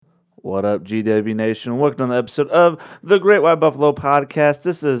What up, GW Nation? Welcome to the episode of the Great White Buffalo Podcast.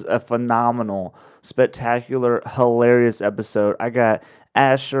 This is a phenomenal, spectacular, hilarious episode. I got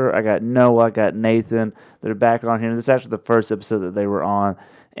Asher, I got Noah, I got Nathan. They're back on here. This is actually the first episode that they were on.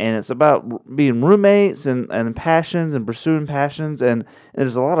 And it's about being roommates and passions and pursuing passions. And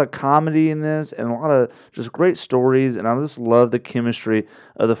there's a lot of comedy in this and a lot of just great stories. And I just love the chemistry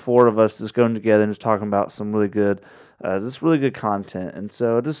of the four of us just going together and just talking about some really good content. And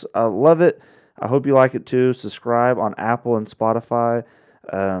so I love it. I hope you like it too. Subscribe on Apple and Spotify.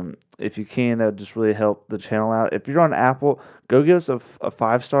 If you can, that would just really help the channel out. If you're on Apple, go give us a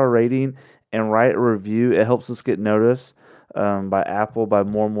 5-star rating and write a review. It helps us get noticed by Apple, by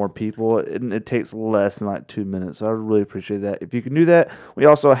more and more people. It takes less than like 2 minutes, so I really appreciate that. If you can do that, we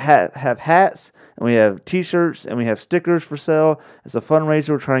also have hats, and we have t-shirts, and we have stickers for sale. It's a fundraiser.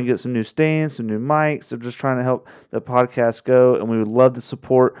 We're trying to get some new stands, some new mics. We're just trying to help the podcast go, and we would love the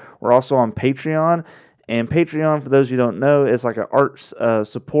support. We're also on Patreon, and Patreon, for those you don't know, is like an arts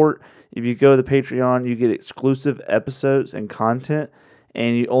support. If you go to the Patreon, you get exclusive episodes and content,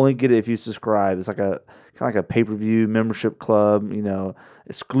 and you only get it if you subscribe. It's like kind of like a pay-per-view membership club,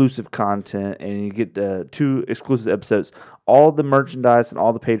 exclusive content, and you get 2 exclusive episodes. All the merchandise and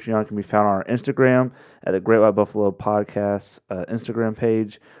all the Patreon can be found on our Instagram at the Great White Buffalo Podcast Instagram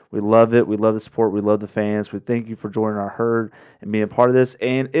page. We love it. We love the support. We love the fans. We thank you for joining our herd and being a part of this.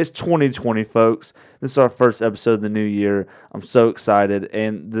 And it's 2020, folks. This is our first episode of the new year. I'm so excited.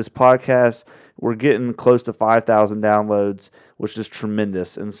 And this podcast, we're getting close to 5,000 downloads, which is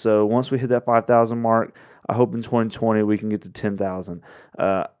tremendous. And so once we hit that 5,000 mark, I hope in 2020 we can get to 10,000.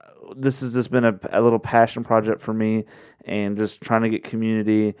 This has just been a little passion project for me, and just trying to get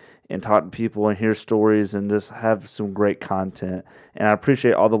community and talk to people and hear stories and just have some great content. And I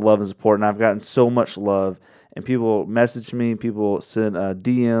appreciate all the love and support, and I've gotten so much love. And people message me, people send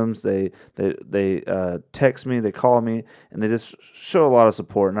DMs, they text me, they call me, and they just show a lot of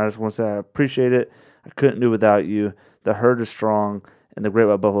support. And I just want to say I appreciate it. I couldn't do it without you. The herd is strong, and the Great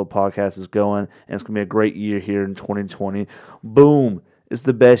White Buffalo Podcast is going, and it's going to be a great year here in 2020. Boom. It's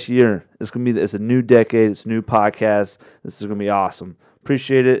the best year. It's a new decade. It's a new podcast. This is going to be awesome.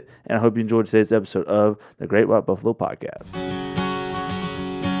 Appreciate it, and I hope you enjoyed today's episode of the Great White Buffalo Podcast.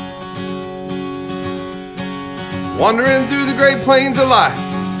 Wandering through the great plains of life,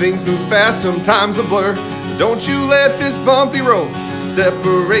 things move fast, sometimes a blur. But don't you let this bumpy road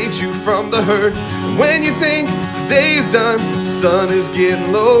separate you from the herd. And when you think the day is done, the sun is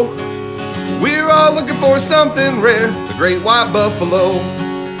getting low, we're all looking for something rare. The Great White Buffalo,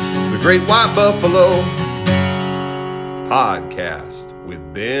 the Great White Buffalo Podcast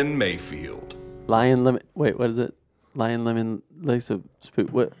with Ben Mayfield. Lion lemon. Wait, what is it? Lion lemon lace of spook.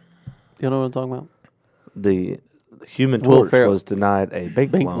 What? You know what I'm talking about? The Human Torch was denied a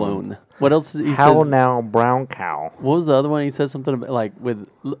bank loan. What else? He How says, now, brown cow? What was the other one? He said something about, like with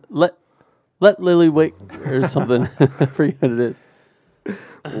let Lily wait or something. I forget what it is.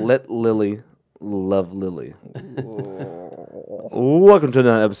 Let Lily love Lily. Welcome to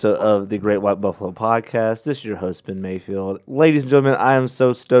another episode of the Great White Buffalo Podcast. This is your host, Ben Mayfield. Ladies and gentlemen, I am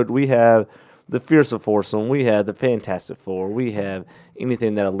so stoked. We have the Fierce of Foursome. We have the Fantastic Four. We have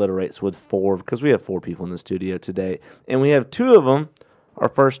anything that alliterates with four, because we have 4 people in the studio today. And we have 2 of them are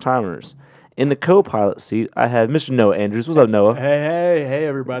first-timers. In the co-pilot seat, I have Mr. Noah Andrews. What's up, Noah? Hey,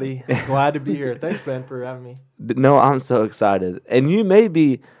 everybody. Glad to be here. Thanks, Ben, for having me. Noah, I'm so excited. And you may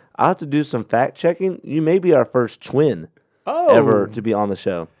be, I'll have to do some fact-checking, you may be our first twin ever to be on the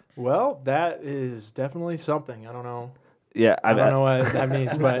show. Well, that is definitely something. I don't know. Yeah, I don't know what that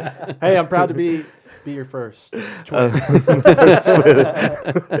means, but hey, I'm proud to be your first twin.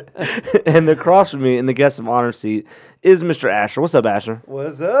 And across from me in the guest of honor seat is Mr. Asher. What's up, Asher?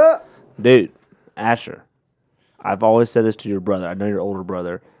 What's up? Dude, Asher, I've always said this to your brother. I know your older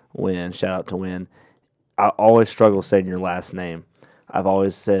brother, Win. Shout out to Win. I always struggle saying your last name. I've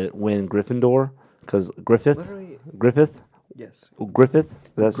always said Win Gryffindor, because Griffith? Literally, Griffith? yes. Griffith?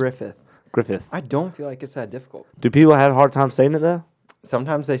 Griffith. I don't feel like it's that difficult. Do people have a hard time saying it, though?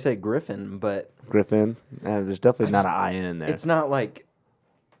 Sometimes they say Griffin, but... Griffin? There's definitely not an IN in there. It's not like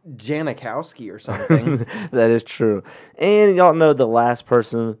Janikowski or something. That is true. And y'all know the last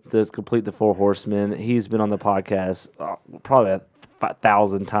person to complete the 4 Horsemen. He's been on the podcast probably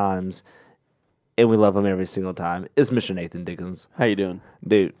 1,000 times, and we love him every single time. It's Mr. Nathan Dickens. How you doing?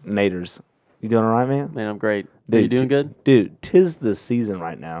 Dude, Naders. You doing all right, man? Man, I'm great. Dude, Are you doing good? Dude, 'tis the season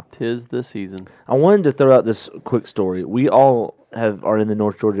right now. 'Tis the season. I wanted to throw out this quick story. We all are in the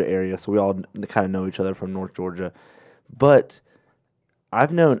North Georgia area, so we all kind of know each other from North Georgia. But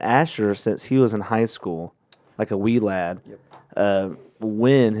I've known Asher since he was in high school, like a wee lad. Yep.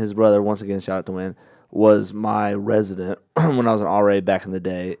 Wynn, his brother, once again, shout out to Wynn, was my resident when I was an RA back in the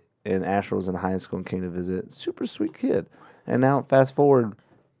day, and Asher was in high school and came to visit. Super sweet kid. And now, fast forward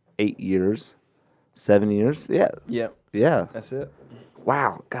 8 years, 7 years. Yeah. That's it.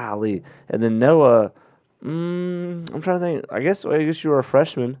 Wow, golly. And then Noah, I'm trying to think. I guess you were a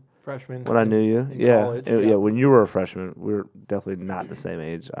freshman Freshman. when I knew you. in Yeah. college, Yeah, when you were a freshman. We're definitely not the same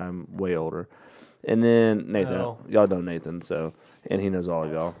age. I'm way older. And then Nathan. No. Y'all know Nathan, and he knows all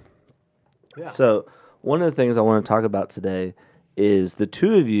of y'all. Yeah. So one of the things I want to talk about today is the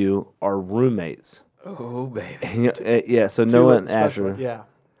two of you are roommates. Oh, baby. Yeah, so Two Noah and special- Asher. Yeah,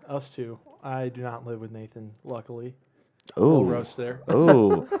 us two. I do not live with Nathan, luckily. Little Oh, roast there.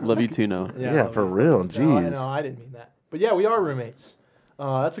 oh, Love you too, Noah. yeah, for real. Jeez. No, I didn't mean that. But yeah, we are roommates.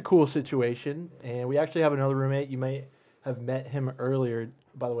 That's a cool situation. And we actually have another roommate. You may have met him earlier.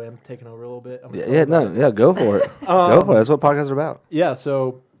 By the way, I'm taking over a little bit. I'm gonna tell you about it. Go for it. Go for it. That's what podcasts are about. Yeah,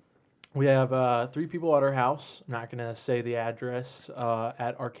 so we have 3 people at our house. I'm not going to say the address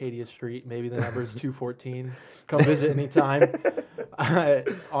at Arcadia Street. Maybe the number is 214. Come visit anytime.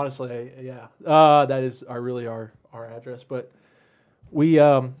 Honestly, yeah. That is our address. But we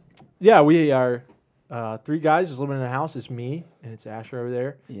are 3 guys just living in a house. It's me, and it's Asher over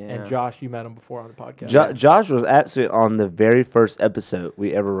there. Yeah. And Josh, you met him before on the podcast. Josh was actually on the very first episode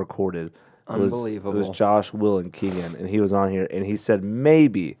we ever recorded. Unbelievable. It was Josh, Will, and Keegan, and he was on here, and he said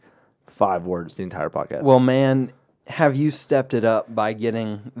maybe 5 words the entire podcast. Well, man, have you stepped it up by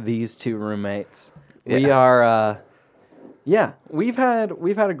getting these 2 roommates? Yeah. We are, we've had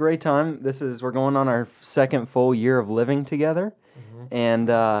a great time. We're going on our 2nd full year of living together,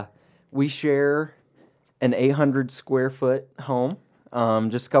 and we share an 800 square foot home,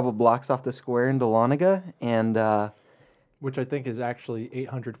 just a couple blocks off the square in Dahlonega, and which I think is actually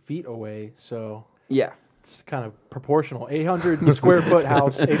 800 feet away. So yeah. it's kind of proportional. 800 square foot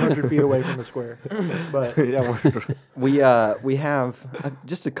house, 800 feet away from the square. But We have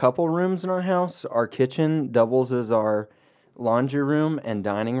just a couple rooms in our house. Our kitchen doubles as our laundry room and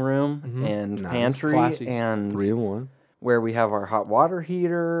dining room and Nice. pantry Classy. and 3 and 1. where we have our hot water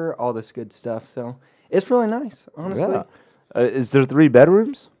heater, all this good stuff. So it's really nice, honestly. Yeah. Is there 3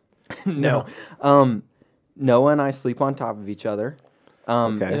 bedrooms? No. Noah and I sleep on top of each other.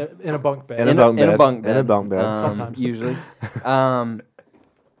 Okay. in a bunk bed. In a bunk bed. In a bunk bed. Sometimes. Usually.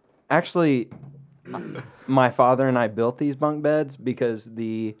 Actually, my father and I built these bunk beds because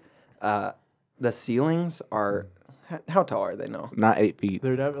the ceilings are... How tall are they now? Not 8 feet.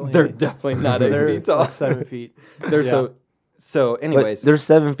 They're definitely They're definitely not 8 they're feet tall. like 7 feet. They're Yeah. so But anyways. they're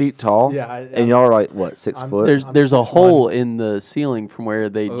 7 feet tall. Yeah, and y'all are like what, 6 foot? There's a 6'1". hole in the ceiling from where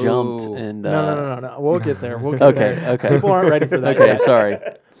they jumped, Oh. and No. We'll get there. We'll get Okay, there. okay. People aren't ready for that. Okay, yet.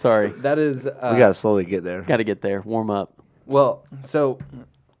 sorry. That is we gotta slowly get there. Got to get there. Warm up. well, so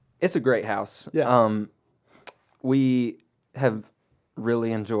it's a great house. Yeah. We have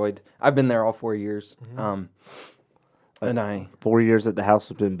really enjoyed. I've been there all 4 years. And I 4 years that the house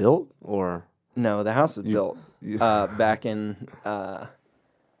has been built, or no, the house was built back in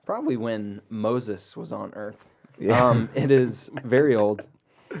probably when Moses was on Earth. Yeah. It is very old,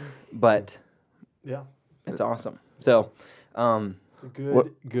 but Yeah. it's awesome. So, It's a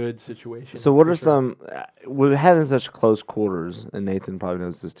good situation. so what for are sure. some? We're having such close quarters, and Nathan probably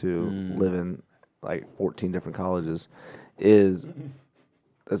knows this too. Living like 14 different colleges is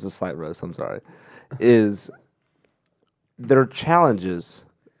as a slight roast. I'm sorry. Is there are challenges,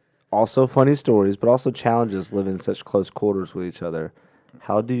 also funny stories, but also challenges living in such close quarters with each other.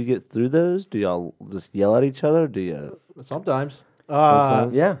 How do you get through those? Do y'all just yell at each other? Do you? Sometimes.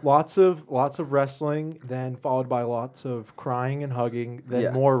 Sometimes? Yeah. Lots of wrestling, then followed by lots of crying and hugging, then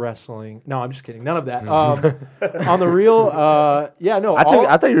Yeah. more wrestling. No, I'm just kidding. None of that. On the real, yeah, no. I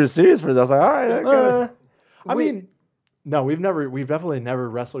thought you were serious for this. I was like, all right. that kinda- I mean, no, we've definitely never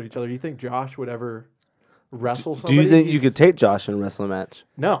wrestled each other. Do you think Josh would ever wrestle do somebody? you think you could take Josh in a wrestling match?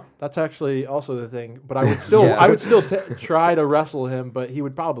 No, that's actually also the thing. But I would still, Yeah. try to wrestle him, but he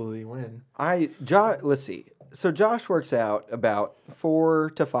would probably win. let's see. So Josh works out about 4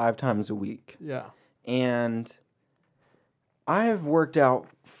 to 5 times a week. Yeah. And I have worked out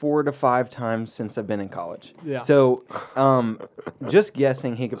 4 to 5 times since I've been in college. Yeah. So, just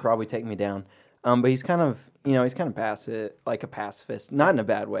guessing, he could probably take me down. But he's kind of passive, like a pacifist, not in a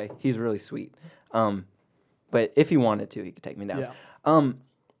bad way. He's really sweet. But if he wanted to, he could take me down. Yeah.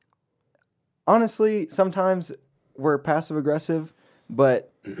 Honestly, sometimes we're passive aggressive,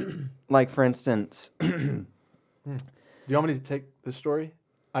 but like for instance, Do you want me to take this story?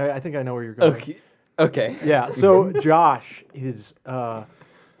 I think I know where you're going. okay. Yeah. So Josh is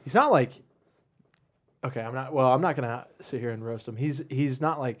he's not like okay, I'm not gonna sit here and roast him. He's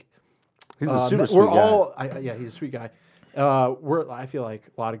not like He's a super sweet we're guy. all yeah, he's a sweet guy. I feel like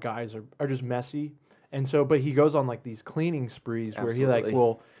a lot of guys are just messy, and so but he goes on like these cleaning sprees where he like Absolutely.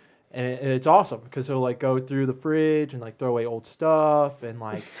 will, and it's awesome because he'll like go through the fridge and like throw away old stuff and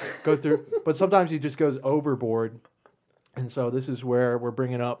like go through, but sometimes he just goes overboard, and so this is where we're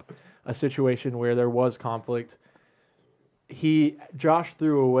bringing up a situation where there was conflict. Josh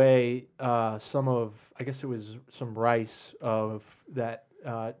threw away some of, I guess it was some rice of that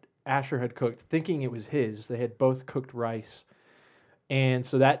Asher had cooked, thinking it was his. They had both cooked rice, and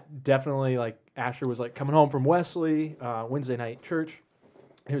so that definitely like Asher was like coming home from Wesley Wednesday night church.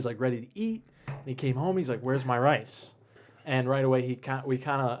 He was like ready to eat, and he came home. He's like, "Where's my rice?" And right away we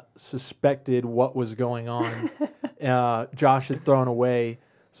kind of suspected what was going on. Josh had thrown away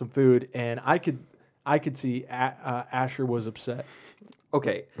some food, and I could see Asher was upset.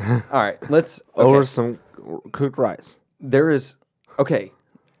 Okay. All right. Let's. Over Okay. some cooked rice. There is. Okay.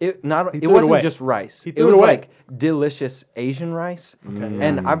 It threw it wasn't away. just rice. He It threw it was away. like delicious Asian rice. Okay.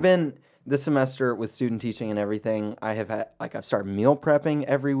 And I've been this semester with student teaching and everything. I've started meal prepping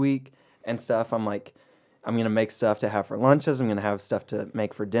every week and stuff. I'm gonna make stuff to have for lunches. I'm gonna have stuff to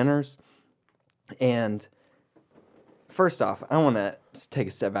make for dinners. And first off, I want to take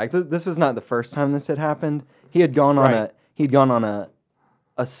a step back. This was not the first time this had happened. He had gone on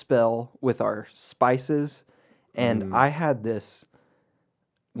a spell with our spices, and I had this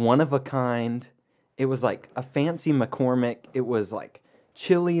one of a kind. It was like a fancy McCormick. It was like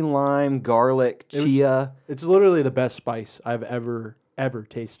chili, lime, garlic, chia. It's literally the best spice I've ever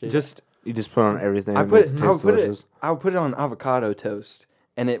tasted. Just You just put on everything. I and would it tastes delicious. put it on avocado toast,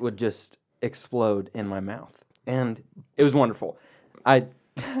 and it would just explode in my mouth, and it was wonderful. I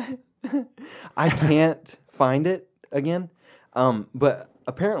can't find it again, but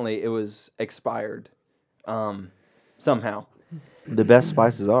apparently it was expired somehow. The best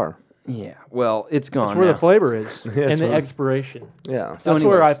spices are. Yeah, well, it's gone. that's where now. the flavor is it's and the where- expiration. Yeah. So That's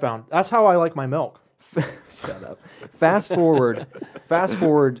where I anyways. found. That's how I like my milk. Shut up. Fast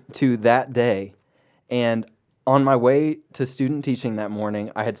forward to that day, and on my way to student teaching that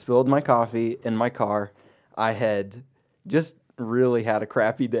morning, I had spilled my coffee in my car. I had just really had a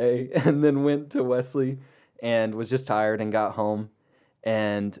crappy day, and then went to Wesley and was just tired and got home,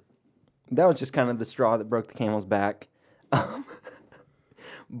 and that was just kind of the straw that broke the camel's back.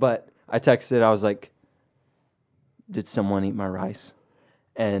 But I texted. I was like, "Did someone eat my rice?"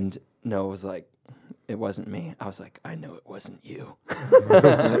 And Noah was like, "It wasn't me." I was like, "I know it wasn't you."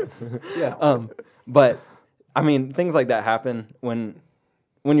 Yeah. But I mean, things like that happen when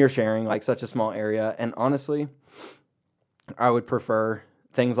you're sharing like such a small area. And honestly, I would prefer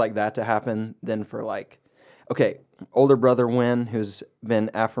things like that to happen than for like, okay, older brother Win, who's been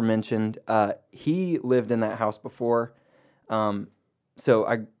aforementioned, he lived in that house before. So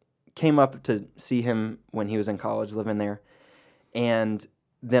I came up to see him when he was in college, living there. And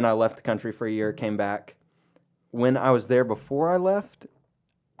then I left the country for a year, came back. When I was there before I left,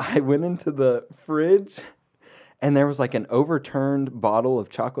 I went into the fridge, and there was like an overturned bottle of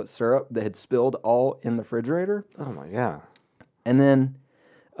chocolate syrup that had spilled all in the refrigerator. Oh my god. And then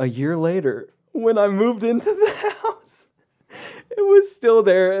a year later, when I moved into the house, it was still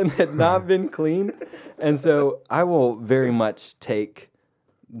there and had not been cleaned. And so I will very much take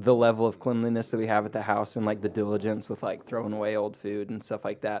the level of cleanliness that we have at the house and like the diligence with like throwing away old food and stuff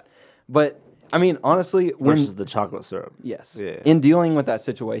like that. But I mean, honestly, Versus the chocolate syrup. yes, Yeah. in dealing with that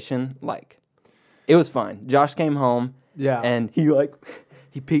situation, like it was fine. Josh came home, Yeah. and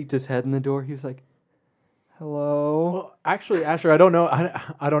he peeked his head in the door. He was like, "Hello." Well, actually, Asher, I don't know.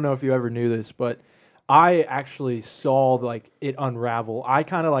 I don't know if you ever knew this, but I actually saw like it unravel. I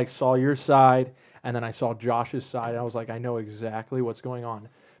kind of like saw your side, and then I saw Josh's side. And I was like, I know exactly what's going on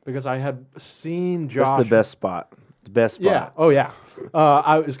because I had seen Josh. That's the best spot. The best spot. Yeah. Oh yeah.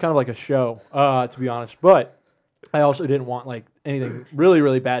 It was kind of like a show, to be honest. But I also didn't want like anything really,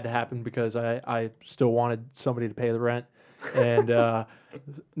 really bad to happen because I still wanted somebody to pay the rent and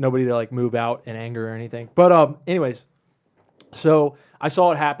nobody to like move out in anger or anything. But anyways, so I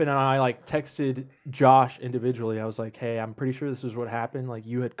saw it happen and I like texted Josh individually. I was like, "Hey, I'm pretty sure this is what happened. Like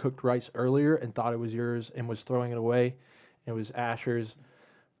you had cooked rice earlier and thought it was yours and was throwing it away. It was Asher's.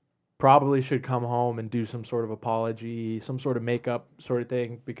 Probably should come home and do some sort of apology, some sort of makeup sort of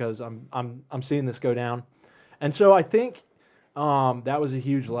thing because I'm seeing this go down." And so I think that was a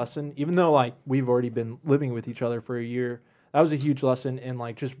huge lesson. Even though like we've already been living with each other for a year, that was a huge lesson in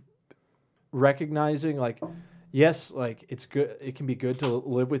like just recognizing like yes, like it's good. It can be good to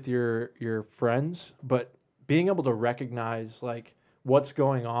live with your friends, but being able to recognize like what's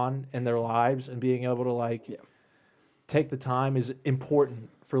going on in their lives, and being able to like take the time is important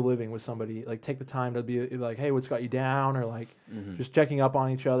for living with somebody. Like take the time to be like, hey, what's got you down, or like just checking up on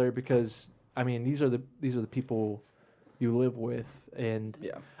each other, because I mean these are the people you live with. And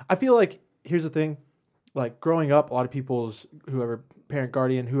I feel like here's the thing, like growing up, a lot of people's whoever parent,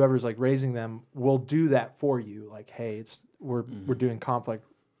 guardian, whoever's like raising them will do that for you. Like, hey, we're doing conflict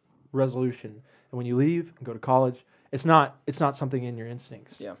resolution, and when you leave and go to college, it's not something in your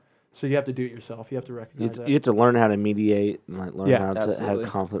instincts. Yeah. So you have to do it yourself. You have to recognize that. You have to learn how to mediate and like learn how to absolutely.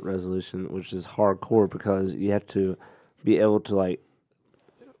 have conflict resolution, which is hardcore because you have to be able to like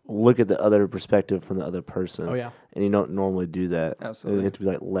look at the other perspective from the other person. Oh yeah. And you don't normally do that. Absolutely. You have to be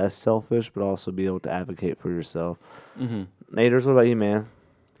like less selfish, but also be able to advocate for yourself. Naders, what about you, man?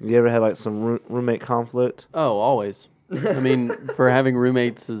 You ever had like some roommate conflict? Oh, always. I mean, for having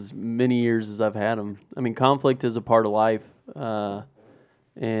roommates as many years as I've had them. I mean, conflict is a part of life.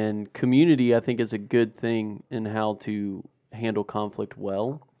 And community, I think, is a good thing in how to handle conflict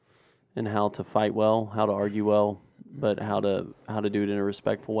well, and how to fight well, how to argue well, but how to do it in a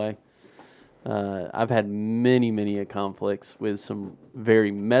respectful way. I've had many conflicts with some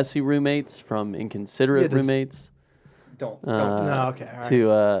very messy roommates, from inconsiderate roommates. Don't. No, okay. All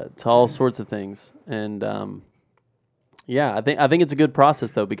right. To all sorts of things. And I think it's a good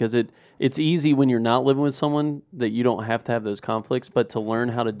process though, because it's easy when you're not living with someone that you don't have to have those conflicts, but to learn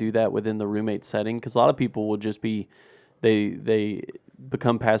how to do that within the roommate setting, because a lot of people will just be they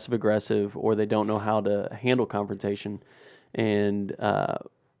become passive aggressive, or they don't know how to handle confrontation, and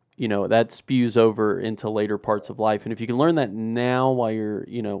that spews over into later parts of life. And if you can learn that now while you're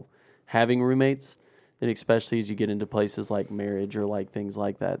having roommates, then especially as you get into places like marriage or like things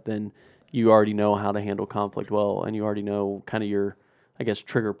like that, then you already know how to handle conflict well, and you already know kind of your, I guess,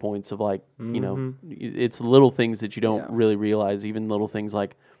 trigger points of like, it's little things that you don't really realize, even little things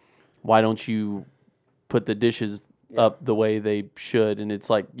like, why don't you put the dishes up the way they should? And it's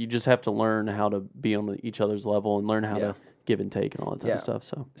like, you just have to learn how to be on each other's level and learn how to give and take and all that type of stuff.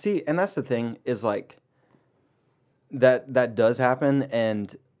 So see, and that's the thing is like, that does happen.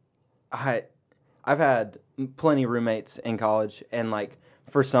 And I've had plenty of roommates in college, and like,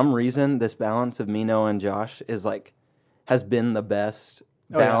 for some reason, this balance of me, Noah, and Josh has been the best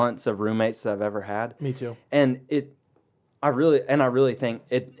balance of roommates that I've ever had. Me too. And I really think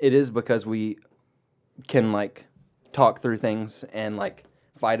it is because we can like talk through things and like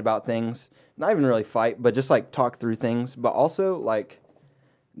fight about things. Not even really fight, but just like talk through things. But also like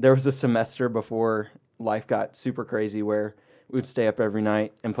there was a semester before life got super crazy where we would stay up every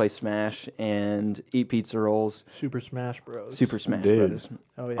night and play Smash and eat pizza rolls. Super Smash Bros. Brothers.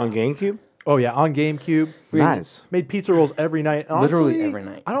 Oh yeah. On GameCube? Oh yeah, on GameCube. Nice. Made pizza rolls every night. Honestly, Literally every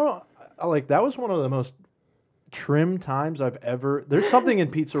night. I don't know. Like that was one of the most trim times I've ever. There's something in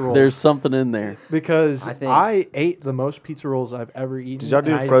pizza rolls. there's something in there. because I think- I ate the most pizza rolls I've ever eaten. Did y'all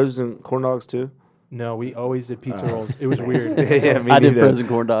do and frozen corn dogs too? No, we always did pizza rolls. It was weird. Yeah, me I did neither. frozen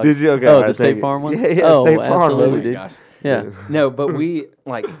corn dogs. Did you? Okay. Oh, alright, the State thank you. Farm ones? Yeah, Oh, State Farm. absolutely, baby. dude. Yeah. No, but we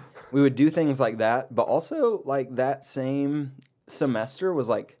would do things like that, but also like that same semester was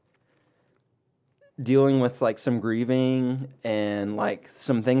like dealing with like some grieving and like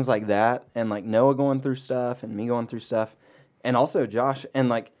some things like that, and like Noah going through stuff and me going through stuff, and also Josh, and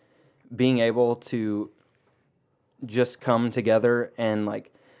like being able to just come together and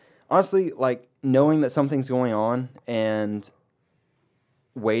like honestly like knowing that something's going on and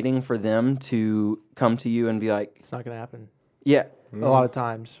waiting for them to come to you and be like, It's not gonna happen. yeah. A lot of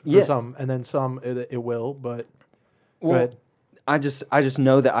times. For Yeah. some, and then some it will. But Well, ahead. I just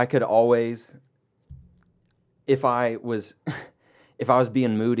know that I could always, if I was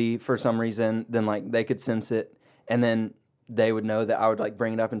being moody for some reason, then like they could sense it, and then they would know that I would like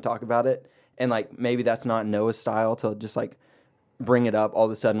bring it up and talk about it, and like maybe that's not Noah's style to just like bring it up all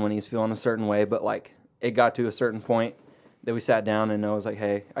of a sudden when he's feeling a certain way, but like it got to a certain point that we sat down and Noah was like,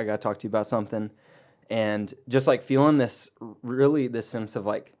 hey, I gotta talk to you about something. And just like feeling this sense of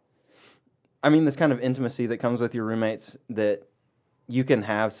like, I mean, this kind of intimacy that comes with your roommates, that you can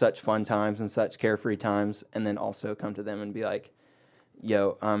have such fun times and such carefree times, and then also come to them and be like,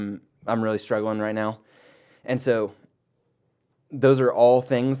 yo, I'm really struggling right now. And so those are all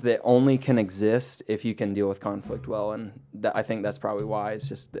things that only can exist if you can deal with conflict well. And I think that's probably why it's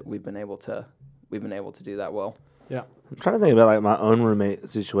just that we've been able to do that well. Yeah. I'm trying to think about like my own roommate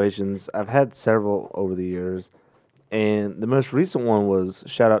situations. I've had several over the years, and the most recent one was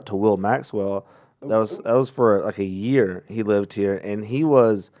shout out to Will Maxwell. That was for like a year he lived here, and he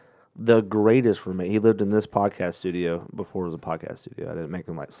was the greatest roommate. He lived in this podcast studio before it was a podcast studio. I didn't make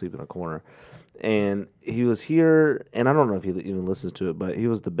him like sleep in a corner. And he was here, and I don't know if he even listens to it, but he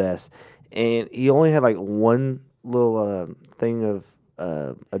was the best. And he only had like one little thing of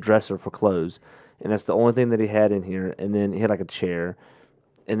a dresser for clothes, and that's the only thing that he had in here. And then he had like a chair,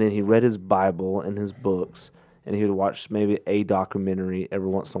 and then he read his Bible and his books, and he would watch maybe a documentary every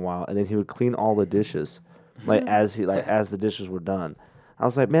once in a while, and then he would clean all the dishes, as the dishes were done. I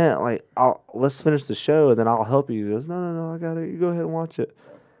was like, man, let's finish the show, and then I'll help you. He goes, no, I got it. You go ahead and watch it.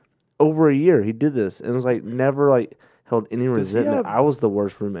 Over a year, he did this, and it was like never held any resentment. I was the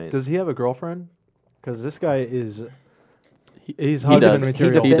worst roommate. Does he have a girlfriend? Because this guy is. He's He husband does.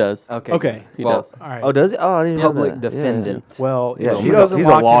 material. He does. Okay. He Well, does. All right. Oh, does he? Oh, I didn't even know Public that. defendant. Well, Yeah, if she he's doesn't a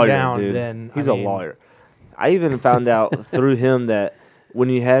lock lawyer, you down, dude. then He's I a mean, lawyer. I even found out through him that when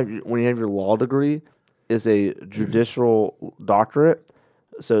you have your law degree, it's a judicial doctorate,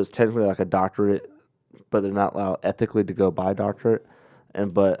 so it's technically like a doctorate, but they're not allowed ethically to go by doctorate.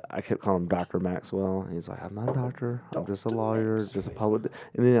 But I kept calling him Dr. Maxwell. And he's like, I'm not a doctor. I'm just a lawyer, just a public.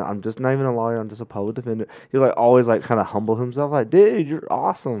 And then I'm just not even a lawyer. I'm just a public defender. He always kind of humble himself. Like, dude, you're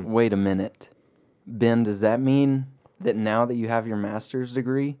awesome. Wait a minute. Ben, does that mean that now that you have your master's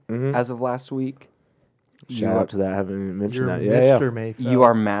degree as of last week, Shout out to that. I haven't even mentioned You're that. Yeah, Mr. Mayfield. you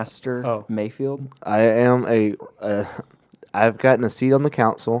are Master Oh. Mayfield? I am I've gotten a seat on the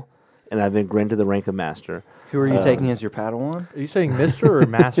council, and I've been granted the rank of master. Who are you taking as your Padawan? Are you saying Mr. or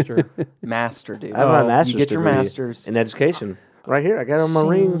Master? Master, dude. I have my Oh, master's you get your degree master's. in education. Right here. I got it on my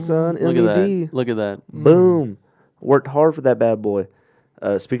ring, son. Look at MED. that. Look at that. Boom. Worked hard for that bad boy.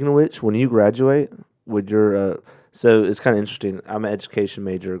 Speaking of which, when you graduate with your... so it's kind of interesting. I'm an education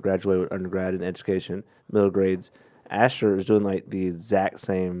major, graduated with undergrad in education, middle grades. Asher is doing the exact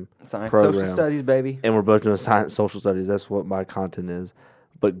same Science, program. social studies, baby. And we're both doing science, social studies. That's what my content is.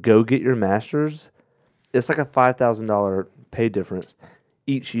 But go get your master's. It's like a $5,000 pay difference.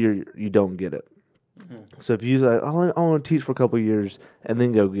 Each year, you don't get it. So if you I want to teach for a couple of years and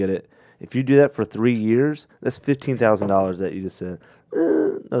then go get it. If you do that for 3 years, that's $15,000 that you just said,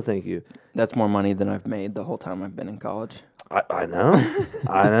 no thank you. That's more money than I've made the whole time I've been in college. I know.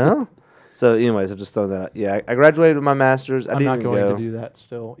 I know. So anyways, I'm just throwing that out. Yeah, I graduated with my master's. I'm didn't not even going go. to do that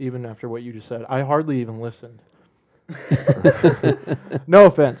still, even after what you just said. I hardly even listened. No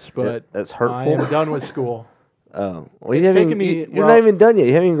offense, but That's I hurtful. am done with school. Oh, well, It's taken me- you're not even done yet.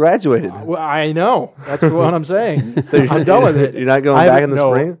 You haven't even graduated. Well, I know. That's what I'm saying. So I'm done with it. You're not going back in the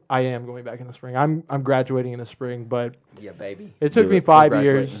spring? I am going back in the spring. I'm graduating in the spring, but Yeah, baby. it took Do me it. 5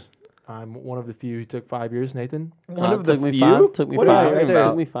 Congratulations. years. I'm one of the few who took 5 years, Nathan. One of took the me few? 5. Took me What are you 5. talking Took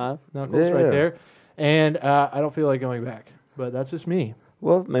about? me 5. Knuckles Yeah. right there. And I don't feel like going back, but that's just me.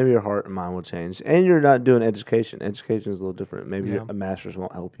 Well, maybe your heart and mind will change. And you're not doing education. Education is a little different. Maybe Yeah. a master's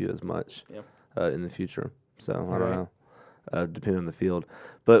won't help you as much Yep. in the future. So, I don't Right. know. Depending on the field.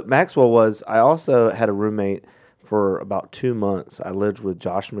 But Maxwell I also had a roommate for about 2 months. I lived with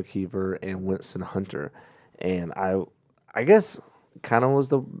Josh McKeever and Winston Hunter. And I guess kind of was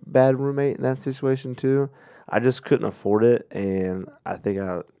the bad roommate in that situation too. I just couldn't afford it. And I think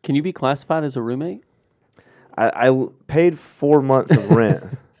Can you be classified as a roommate? I paid 4 months of rent.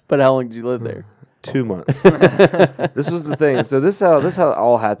 But how long did you live there? 2 months. This was the thing. So this how it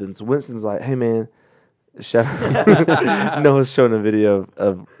all happens. Winston's like, hey man, Noah's showing a video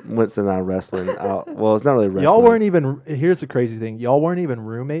of Winston and I wrestling. Well, it's not really wrestling. Y'all weren't even. Here's the crazy thing. Y'all weren't even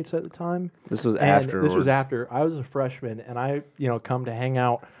roommates at the time. This was And after. This was after. I was a freshman, and I, come to hang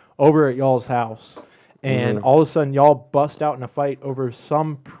out over at y'all's house. And all of a sudden, y'all bust out in a fight over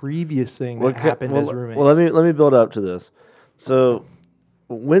some previous thing that happened as roommates. Well, let me build up to this. So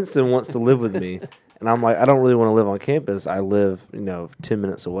Winston wants to live with me, and I'm like, I don't really want to live on campus. I live, 10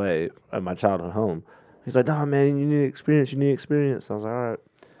 minutes away at my childhood home. He's like, no, man, you need experience. You need experience. I was like, all right.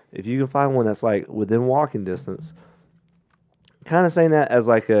 If you can find one that's within walking distance, kind of saying that as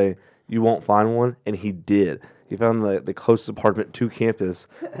you won't find one, and he did. He found the closest apartment to campus,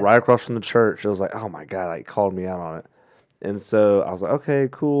 right across from the church. It was like, oh my God, he called me out on it. And so I was like, okay,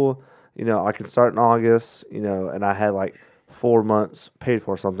 cool. I can start in August, and I had 4 months paid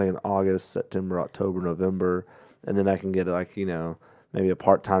for something in August, September, October, November, and then I can get maybe a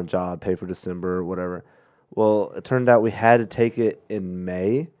part-time job, pay for December or whatever. Well, it turned out we had to take it in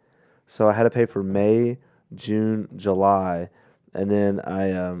May. So I had to pay for May, June, July, and then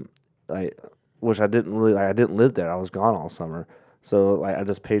which I didn't really, I didn't live there. I was gone all summer. So I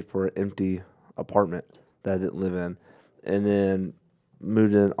just paid for an empty apartment that I didn't live in, and then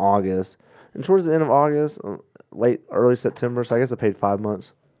moved in August. And towards the end of August, early September, so I guess I paid 5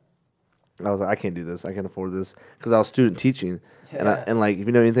 months. I was like, I can't do this. I can't afford this because I was student teaching, and like if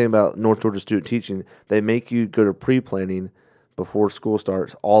you know anything about North Georgia student teaching, they make you go to pre-planning before school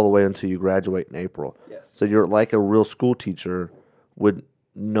starts all the way until you graduate in April. Yes. So you're like a real school teacher with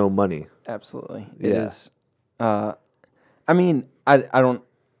no money. Absolutely. Yeah. It is. I mean, I don't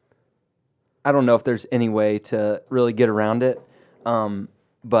know if there's any way to really get around it.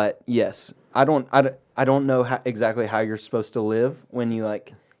 But yes, I don't know exactly how you're supposed to live when you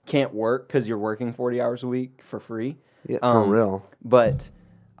like can't work because you're working 40 hours a week for free. Yeah, for real. But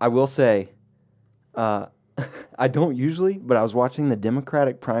I will say, I don't usually, but I was watching the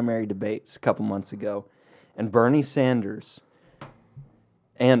Democratic primary debates a couple months ago, and Bernie Sanders,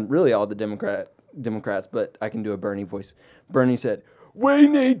 and really all the Democrats, but I can do a Bernie voice. Bernie said, "We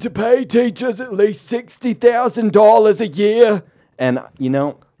need to pay teachers at least $60,000 a year." And, you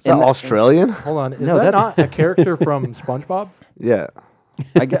know... Is that Australian? Hold on. Is No, that that's- not a character from SpongeBob? Yeah.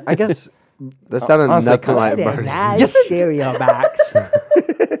 I guess That sounded honestly, nothing like Bernie. Nice cereal box.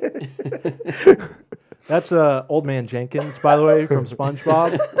 That's Old Man Jenkins, by the way, from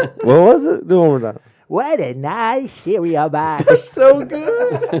SpongeBob. What was it? Do it one more time. What a nice cereal box. so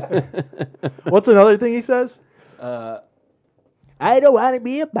good. What's another thing he says? I don't want to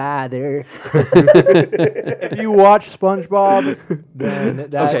be a bother. If you watch SpongeBob, then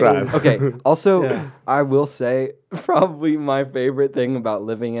that's Subscribe. Okay. Also, Yeah. I will say probably my favorite thing about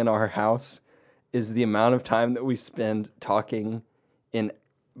living in our house is the amount of time that we spend talking in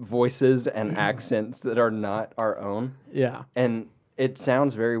voices and accents that are not our own. Yeah. And it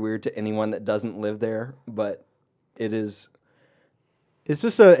sounds very weird to anyone that doesn't live there, but it is. It's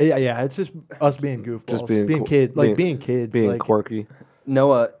just it's just us being goofballs. Just being being cool- kids. Like being- being kids. Being like, quirky.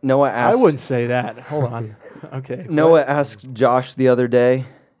 Noah I asked. wouldn't say that. Hold on. Okay. Noah asked Josh the other day.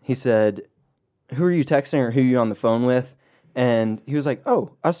 He said, "Who are you texting or who are you on the phone with?" And he was like,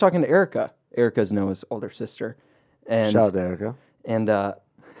 "Oh, I was talking to Erica. Erica's Noah's older sister." And Shout out to Erica. and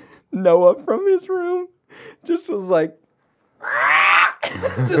Noah from his room just was like,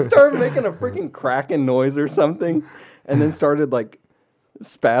 just started making a freaking cracking noise or something, and then started like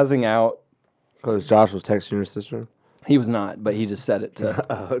spazzing out. Because Josh was texting your sister. He was not, but he just said it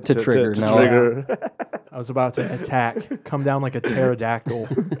to trigger to Noah. trigger. I was about to attack. Come down like a pterodactyl.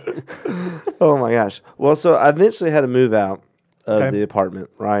 Oh my gosh. Well, so I eventually had to move out of Okay. the apartment,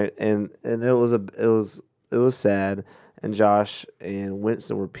 right? And it was sad. And Josh and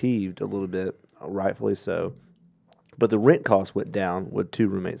Winston were peeved a little bit, rightfully so. But the rent cost went down with 2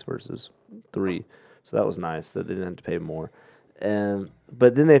 roommates versus 3. So that was nice that they didn't have to pay more.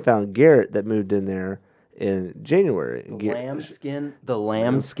 But then they found Garrett that moved in there in January. The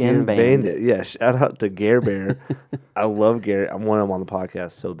lambskin bandit. Yeah, shout out to Gare Bear. I love Garrett. I want him on the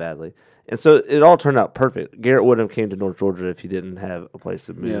podcast so badly. And so it all turned out perfect. Garrett wouldn't have came to North Georgia if he didn't have a place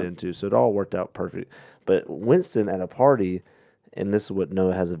to move into. So it all worked out perfect. But Winston at a party, and this is what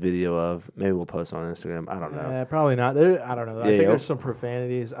Noah has a video of. Maybe we'll post it on Instagram. I don't know. Probably not. I don't know. I Yeah, think yeah. there's some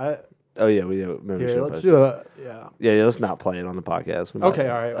profanities. Oh yeah, maybe we Here, should let's post do it. Yeah, let's not play it on the podcast. We Okay, might-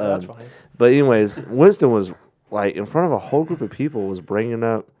 all right. Well, that's fine. But anyways, Winston was like in front of a whole group of people was bringing it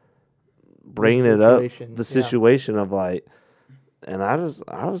up, situation, the yeah. situation of like, and I was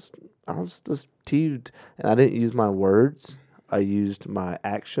just teased, and I didn't use my words. I used my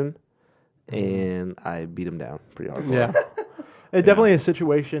action, and I beat him down pretty hard. Yeah. It definitely a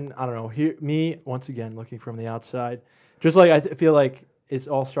situation, I don't know, me, once again, looking from the outside, just like I feel like it's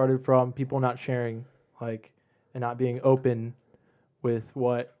all started from people not sharing, like, and not being open with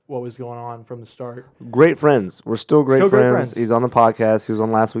what was going on from the start. Great friends. We're still great Still great friends. friends. He's on the podcast. He was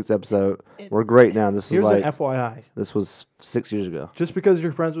on last week's episode. We're great now. This was Here's like an FYI. this was 6 years ago. Just because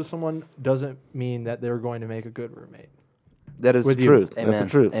you're friends with someone doesn't mean that they're going to make a good roommate. That is With the you. truth. Amen. That's the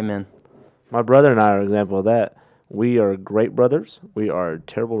truth. Amen. My brother and I are an example of that. We are great brothers. We are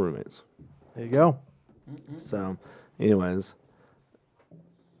terrible roommates. There you go. So, anyways,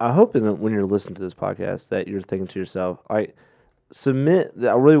 I hope that when you're listening to this podcast that you're thinking to yourself, I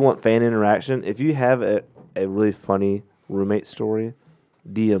really want fan interaction. If you have a really funny roommate story,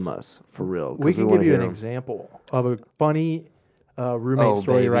 DM us for real. 'cause We can wanna give you hear an 'em. example of a funny roommate Oh,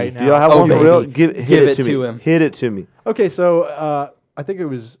 story baby. right Do now. y'all have Oh, one for baby. real? Hit it to me. him. Hit it to me. Okay, so I think it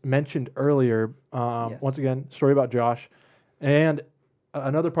was mentioned earlier. Yes. Once again, story about Josh, and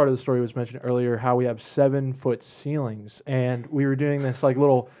another part of the story was mentioned earlier. How we have 7-foot ceilings, and we were doing this like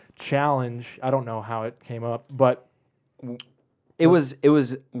little challenge. I don't know how it came up, but It was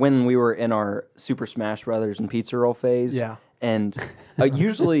when we were in our Super Smash Brothers and Pizza Roll phase. Yeah. And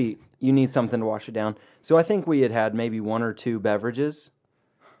usually you need something to wash it down. So I think we had maybe 1 or 2 beverages.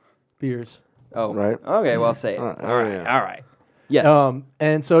 beers. Oh, Right. Okay, well, say it. All right. All right. Yeah. All right. Yes.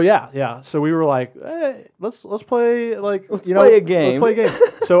 And so so we were like, hey, let's play Let's play a game. Let's play a game.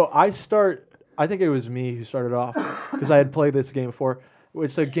 So I think it was me who started off because I had played this game before.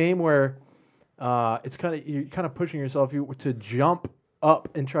 It's a game where it's you're kind of pushing yourself to jump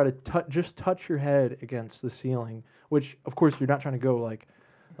up and try to just touch your head against the ceiling, which of course you're not trying to go like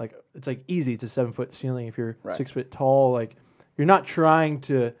it's like easy. It's a 7-foot ceiling if you're 6 foot tall. Like you're not trying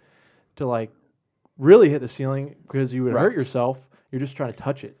to like really hit the ceiling because you would hurt yourself. You're just trying to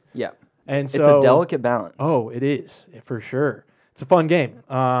touch it. Yeah. And so it's a delicate balance. Oh, it is for sure. It's a fun game.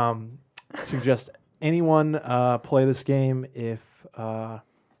 Suggest anyone play this game if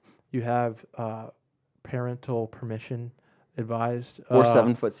you have parental permission advised. Or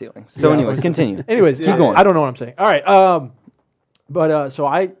 7-foot ceilings. So anyways, continue. Anyways, keep going. I don't know what I'm saying. All right. But so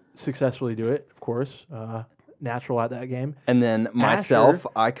I successfully do it, of course. Natural at that game. And then myself,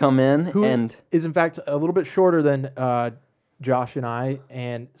 I come in Who and is in fact a little bit shorter than Josh and I,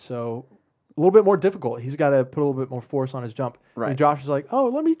 and so a little bit more difficult. He's got to put a little bit more force on his jump. Right. And Josh is like, "Oh,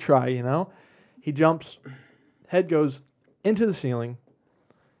 let me try." He jumps, head goes into the ceiling,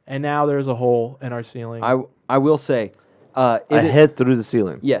 and now there's a hole in our ceiling. I will say, A head through the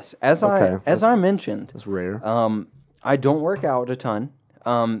ceiling. yes, as I mentioned, That's rare. I don't work out a ton.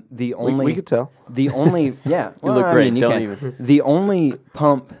 The only we could tell. The only yeah, You look great. Don't even. The only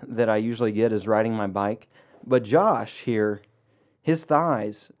pump that I usually get is riding my bike. But Josh here, his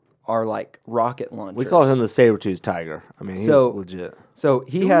thighs are like rocket launchers. We call him the saber-toothed tiger. I mean, he's legit. So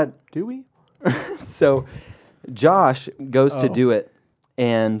do we? So Josh goes to do it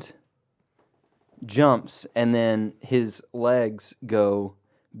and jumps, and then his legs go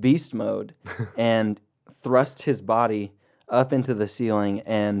beast mode and thrusts his body up into the ceiling,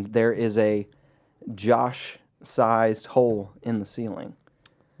 and there is a Josh-sized hole in the ceiling.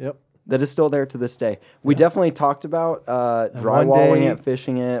 Yep. That is still there to this day. We definitely talked about drywalling it,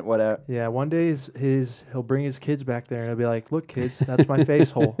 fishing it, whatever. Yeah, one day he'll bring his kids back there and he'll be like, "Look, kids, that's my face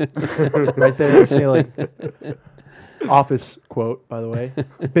hole right there in the ceiling." Office quote, by the way.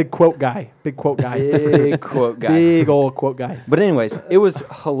 Big quote guy. Big quote guy. Big old quote guy. But anyways, it was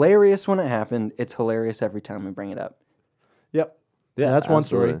hilarious when it happened. It's hilarious every time we bring it up. Yep. Yeah, that's one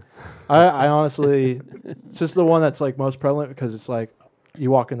story. I honestly, it's just the one that's like most prevalent because it's like you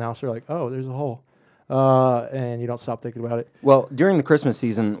walk in the house, you're like, oh, there's a hole, and you don't stop thinking about it. Well, during the Christmas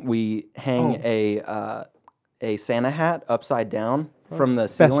season, we hang a Santa hat upside down from the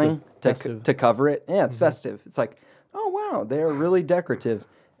ceiling to cover it. Yeah, it's festive. It's like, oh wow, they're really decorative,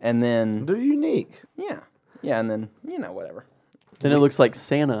 and then They're unique. yeah, and then whatever. Then it looks like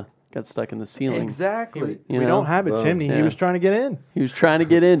Santa got stuck in the ceiling. Exactly. You We know? don't have a chimney. He yeah. was trying to get in. He was trying to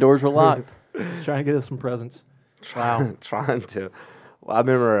get in. Doors were locked. He's trying to get us some presents. Wow. Trying to. Well, I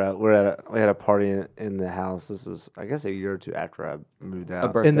remember we had a party in the house. This is, I guess, a year or two after I moved out. A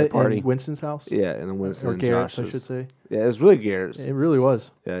birthday party. In Winston's house? Yeah, in the Winston Or and Garrett's, Josh's. I should say. Yeah, it was really Garrett's. It really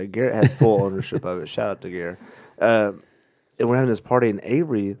was. Yeah, Garrett had full ownership of it. Shout out to Garrett. And we're having this party, and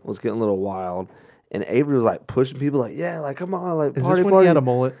Avery was getting a little wild. And Avery was like pushing people, like, yeah, like, come on, like, Is party, this when party. he had a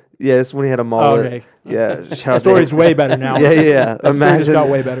mullet? Yeah, this is when he had a mullet. Okay. Yeah, shout The out to story's way better now. Yeah. That story just got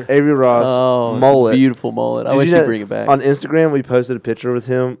way better. Avery Ross Oh, mullet. It's a beautiful mullet. I Did wish you know- you'd bring it back. On Instagram, we posted a picture with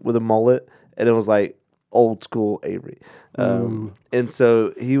him with a mullet, and it was like old school Avery. And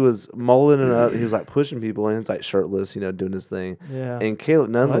so he was mulleting it up. He was like pushing people, and he's like shirtless, doing his thing. Yeah. And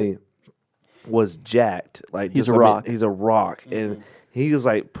Caleb Nunley was jacked. Like He's just, a I mean, rock. he's a rock. And he was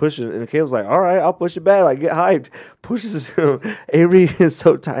like pushing, and Caleb's like, all right, I'll push it back. Like, get hyped. Pushes him. Avery is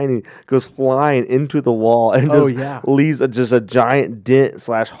so tiny, goes flying into the wall and leaves just a giant dent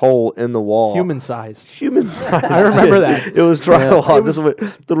 / hole in the wall. Human sized. Human size. I remember that. It was drywall. It just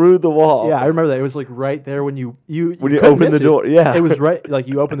went through the wall. Yeah, I remember that. It was like right there when you couldn't open miss the door. it. Yeah. It was right, like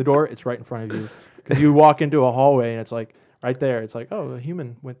you open the door, it's right in front of you. Because you walk into a hallway and it's like right there. It's like, oh, a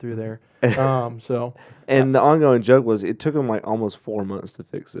human went through there. So. And the ongoing joke was it took him like almost 4 months to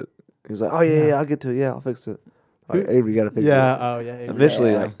fix it. He was like, oh, yeah, I'll get to it. Yeah, I'll fix it. Like, Avery, you got to fix it. Oh, yeah.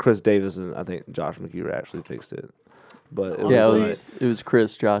 Eventually, like Chris Davis and I think Josh McKeever actually fixed it. But it yeah, was it was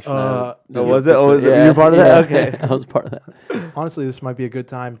Chris, Josh, and I. Oh, was it? Oh, was it? You were part of that? Okay. I was part of that. Honestly, this might be a good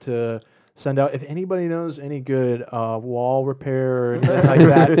time to send out if anybody knows any good wall repair or anything like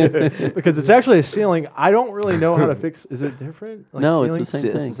that, because it's actually a ceiling. I don't really know how to fix. Is it different? Like No, it's the ceiling?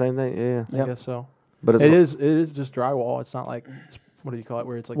 same It's thing. the same thing. Yeah. I guess so. But It is just drywall. It's not like what do you call it?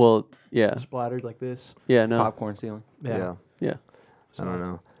 Where it's like Well, yeah. splattered like this. Yeah, no. Popcorn ceiling. Yeah. Yeah. I don't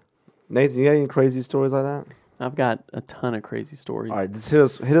know. Nathan, you got any crazy stories like that? I've got a ton of crazy stories. All right, just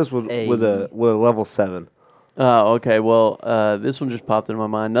hit us with a level 7. Oh, okay. Well, this one just popped into my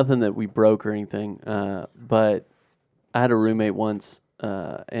mind. Nothing that we broke or anything, but I had a roommate once,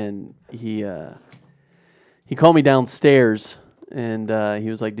 and he called me downstairs, and he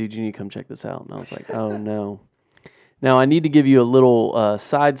was like, "Dude, you need to come check this out." And I was like, "Oh no." Now I need to give you a little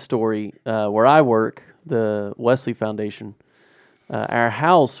side story. Where I work, the Wesley Foundation, our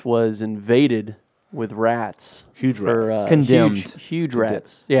house was invaded with rats. Huge rats. Condemned. Huge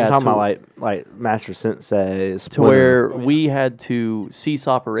rats. Yeah, I'm talking about like Master Sensei, to Splinter. where we had to cease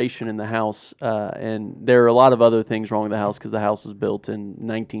operation in the house, and there are a lot of other things wrong with the house because the house was built in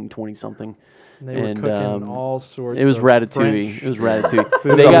 1920 something. And they were cooking all sorts. It was of ratatouille. French It was ratatouille.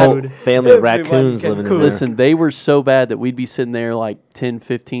 food. They a got whole family of raccoons living in there. listen. They were so bad that we'd be sitting there like 10,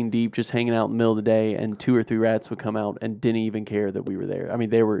 15 deep, just hanging out in the middle of the day, and 2 or 3 rats would come out and didn't even care that we were there. I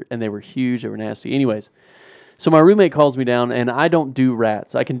mean, they were huge. They were nasty. Anyways. So my roommate calls me down, and I don't do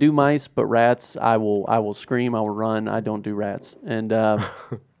rats. I can do mice, but rats, I will scream, I will run. I don't do rats. And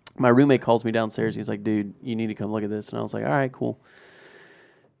my roommate calls me downstairs. He's like, "Dude, you need to come look at this." And I was like, "All right, cool."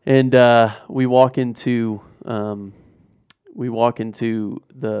 And we walk into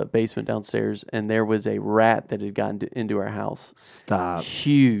the basement downstairs, and there was a rat that had gotten into our house. Stop.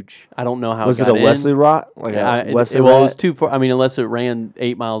 Huge. I don't know how Was it it got a in. Wesley rot? Like Yeah, a Wesley it rat? was too far. I mean, unless it ran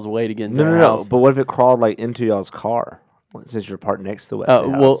 8 miles away to get into our No. house. But what if it crawled like into y'all's car? Since you're parked next to the Wesley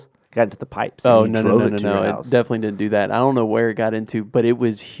house. well- Got into the pipes. Oh, and no. you drove it to your It house. definitely didn't do that. I don't know where it got into, but it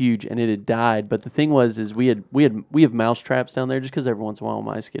was huge and it had died. But the thing was, is we have mouse traps down there just because every once in a while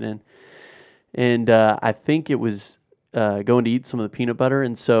mice get in. And I think it was going to eat some of the peanut butter.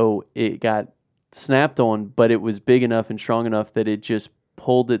 And so it got snapped on, but it was big enough and strong enough that it just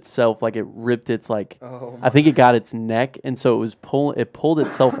pulled itself, like it ripped its I think it got its neck. And so it pulled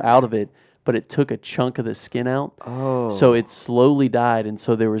itself out of it. But it took a chunk of the skin out. Oh. So it slowly died, and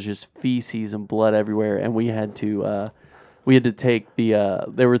so there was just feces and blood everywhere, and we had to take the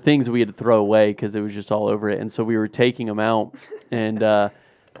there were things we had to throw away because it was just all over it, and so we were taking them out, and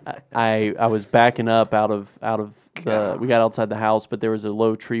I was backing up out of the we got outside the house, but there was a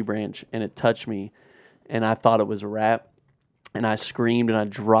low tree branch, and it touched me, and I thought it was a rat. And I screamed and I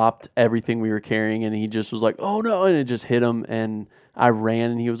dropped everything we were carrying, and he just was like, "Oh no!" And it just hit him, and I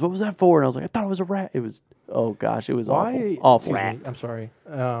ran, and he was, "What was that for?" And I was like, "I thought it was a rat." It was, oh gosh, it was awful. Excuse me, I'm sorry.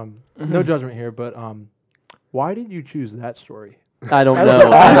 No judgment here, but why did you choose that story? I don't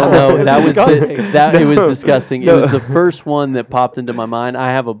know. That was disgusting. it was disgusting. It was the first one that popped into my mind.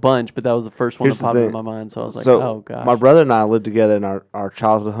 I have a bunch, but that was the first one Here's that the popped into thing. my mind. So I was like, So "Oh gosh." my brother and I lived together in our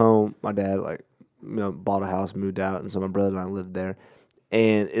childhood home. My dad bought a house, moved out, and so my brother and I lived there.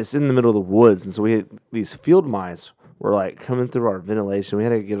 And it's in the middle of the woods, and so we had these field mice were like coming through our ventilation. We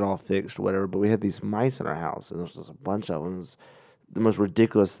had to get it all fixed or whatever, but we had these mice in our house, and there was just a bunch of them. It was the most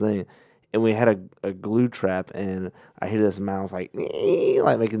ridiculous thing. And we had a glue trap, and I hear this mouse like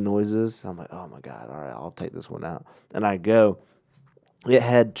making noises. I'm like, oh my God, all right, I'll take this one out. And I go, it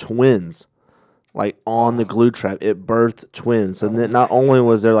had twins. Like on the glue trap, it birthed twins. So then not only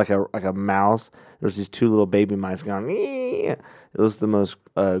was there like a mouse, there was these 2 little baby mice going. It was the most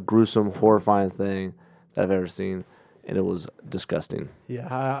gruesome, horrifying thing that I've ever seen, and it was disgusting.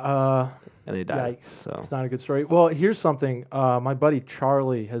 Yeah. And they died. Yikes. So It's not a good story. Well, here's something. My buddy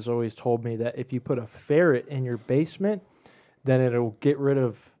Charlie has always told me that if you put a ferret in your basement, then it'll get rid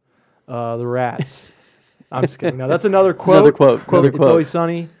of the rats. I'm just kidding. No, that's another quote. Another quote. Another It's quote. always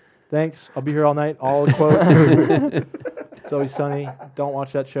sunny. Thanks. I'll be here all night. All the quotes. It's always sunny. Don't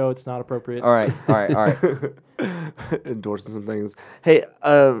watch that show. It's not appropriate. All right. endorsing some things. Hey,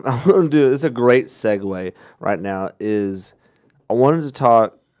 I'm going to do. It's a great segue right now. Is I wanted to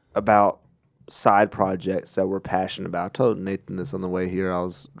talk about side projects that we're passionate about. I told Nathan this on the way here. I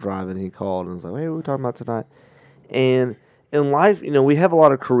was driving. He called and was like, "Hey, what are we talking about tonight?" And in life, we have a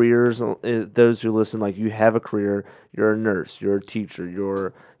lot of careers. Those who listen, like, you have a career. You're a nurse. You're a teacher.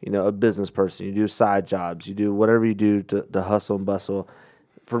 You're, a business person. You do side jobs. You do whatever you do to hustle and bustle.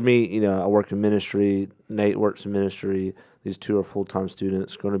 For me, I work in ministry. Nate works in ministry. These 2 are full-time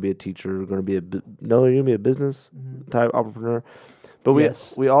students. Going to be a teacher. Going to be you're going to be a business type entrepreneur. But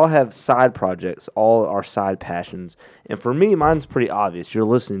we all have side projects, all our side passions. And for me, mine's pretty obvious. You're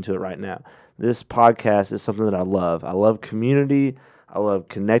listening to it right now. This podcast is something that I love. I love community. I love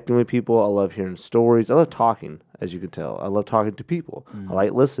connecting with people. I love hearing stories. I love talking, as you can tell. I love talking to people. I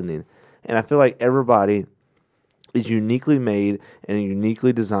like listening. And I feel like everybody is uniquely made and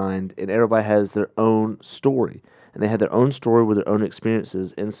uniquely designed, and everybody has their own story. And they have their own story with their own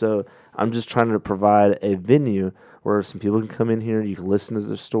experiences. And so I'm just trying to provide a venue where some people can come in here, you can listen to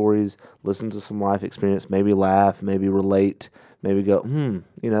their stories, listen to some life experience, maybe laugh, maybe relate, maybe go,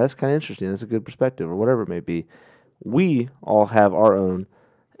 that's kind of interesting. That's a good perspective, or whatever it may be. We all have our own,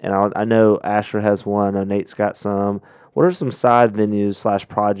 and I know Asher has one. I know Nate's got some. What are some side venues /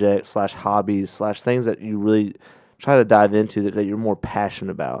 projects / hobbies / things that you really try to dive into that you're more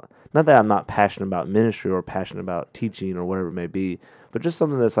passionate about? Not that I'm not passionate about ministry or passionate about teaching or whatever it may be, but just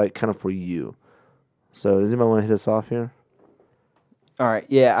something that's like kind of for you. So does anybody want to hit us off here? All right.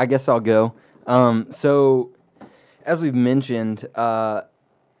 Yeah, I guess I'll go. So as we've mentioned,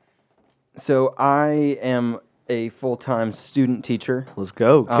 so I am a full-time student teacher. Let's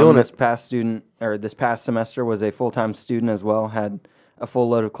go. Killing This it. this past semester was a full-time student as well. Had a full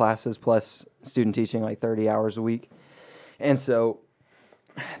load of classes plus student teaching, like 30 hours a week. And so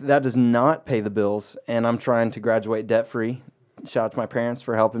that does not pay the bills, and I'm trying to graduate debt-free. Shout out to my parents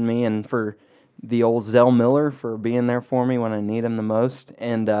for helping me, and for the old Zell Miller for being there for me when I need him the most.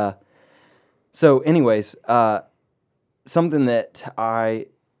 And so anyways, something that I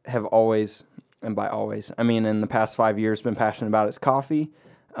have always, and by always, I mean in the past 5 years, been passionate about is coffee.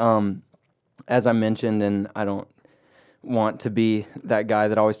 As I mentioned, and I don't want to be that guy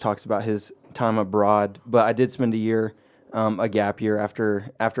that always talks about his time abroad, but I did spend a year, a gap year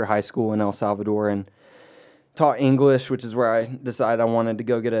after high school in El Salvador, and taught English, which is where I decided I wanted to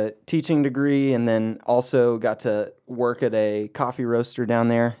go get a teaching degree, and then also got to work at a coffee roaster down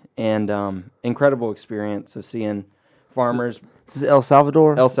there, and incredible experience of seeing farmers. This is El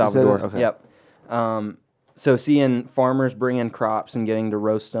Salvador? El Salvador, Okay. yep. So seeing farmers bring in crops and getting to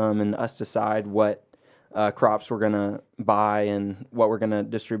roast them, and us decide what crops we're going to buy and what we're going to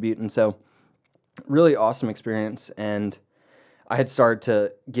distribute, and so really awesome experience. And I had started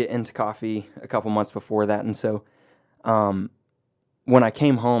to get into coffee a couple months before that, and so when I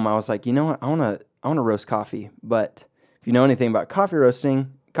came home, I was like, you know what, I want to roast coffee. But if you know anything about coffee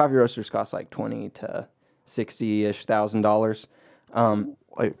roasting, coffee roasters cost like $20,000 to $60,000.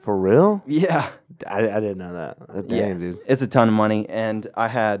 Wait, for real? Yeah, I didn't know that. Dang, dude. it's a ton of money, and I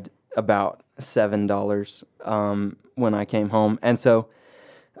had about $7 when I came home, and so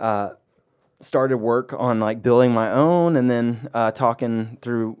started work on like building my own, and then talking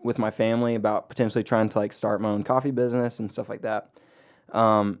through with my family about potentially trying to like start my own coffee business and stuff like that.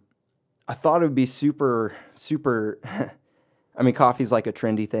 I thought it would be super. I mean, coffee's like a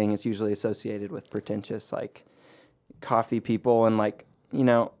trendy thing. It's usually associated with pretentious like coffee people, and like, you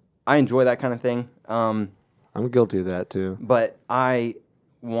know, I enjoy that kind of thing. I'm guilty of that too. But I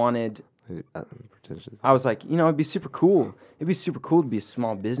wanted. Pretentious. I was like, you know, it'd be super cool. It'd be super cool to be a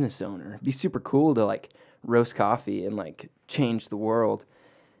small business owner. It'd be super cool to like roast coffee and like change the world.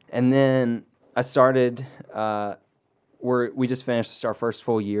 And then I started. We just finished our first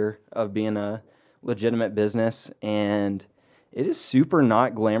full year of being a legitimate business, and it is super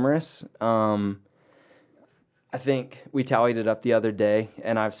not glamorous. I think we tallied it up the other day,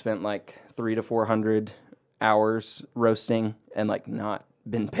 and I've spent like 300 to 400 hours roasting and like not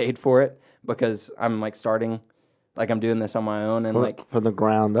been paid for it, because I'm like starting, like I'm doing this on my own, and like from the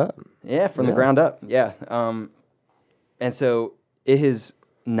ground up. Yeah, from the ground up. Yeah. And so it has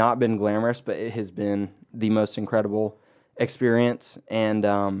not been glamorous, but it has been the most incredible experience.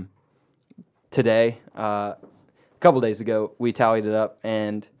 And today, a couple days ago, we tallied it up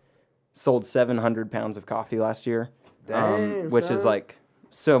and sold 700 pounds of coffee last year, which is like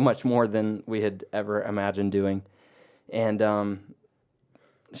so much more than we had ever imagined doing. And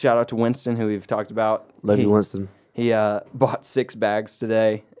shout out to Winston, who we've talked about. Love you, Winston. He bought 6 bags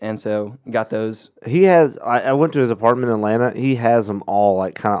today, and so got those. He has. I went to his apartment in Atlanta. He has them all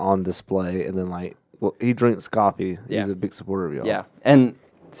like kind of on display, and then like, well, he drinks coffee. Yeah. He's a big supporter of y'all. Yeah, and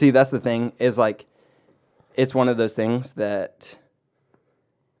see, that's the thing, is like, it's one of those things that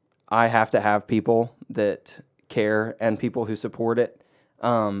I have to have people that care and people who support it,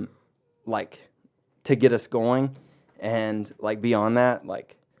 like, to get us going. And like beyond that,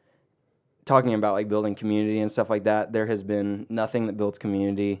 like talking about like building community and stuff like that, there has been nothing that builds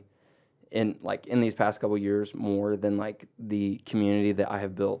community in these past couple of years more than like the community that I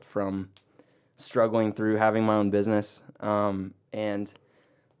have built from struggling through having my own business. And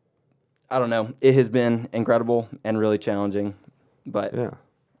I don't know, it has been incredible and really challenging, but yeah.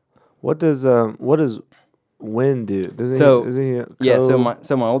 What does Win do? Does So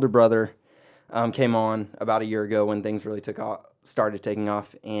my older brother came on about a year ago when things really started taking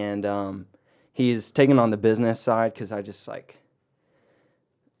off, and he's taken on the business side, because I just like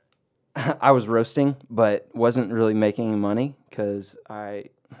I was roasting but wasn't really making any money, because I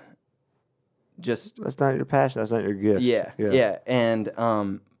just that's not your passion. That's not your gift. Yeah.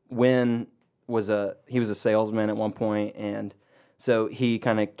 And Win was a salesman at one point, and so he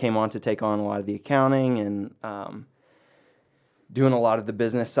kind of came on to take on a lot of the accounting and doing a lot of the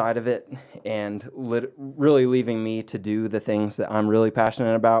business side of it and really leaving me to do the things that I'm really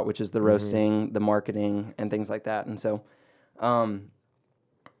passionate about, which is the roasting, the marketing, and things like that. And so, man,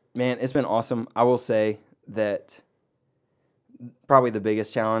 it's been awesome. I will say that probably the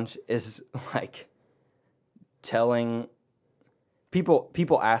biggest challenge is like telling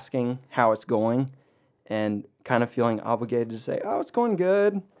people asking how it's going and kind of feeling obligated to say, oh, it's going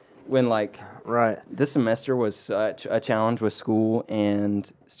good. When like Right. this semester was such a challenge with school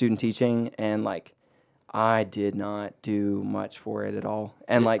and student teaching, and like I did not do much for it at all,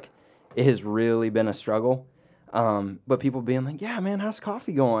 and like it has really been a struggle. But people being like, "Yeah, man, how's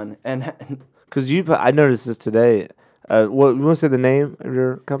coffee going?" And Because I noticed this today. What you want to say the name of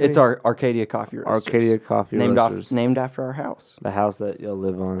your company? it's our Arcadia Coffee Roasters. Arcadia Coffee Roasters. Named after our house. The house that y'all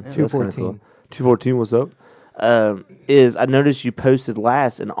live on. Yeah. That's kinda 214. cool. 214, what's up? Is I noticed you posted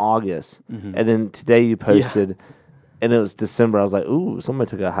last in August, and then today you posted, and it was December. I was like, ooh, somebody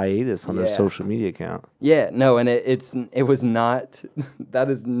took a hiatus on their Yeah. social media account. Yeah, no, and it was not. That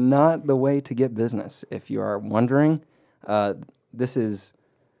is not the way to get business. If you are wondering, that is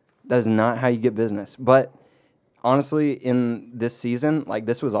not how you get business. But honestly, in this season, like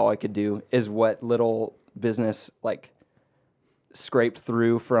this was all I could do. Is what little business like scraped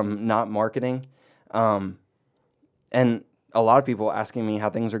through from not marketing, and a lot of people asking me how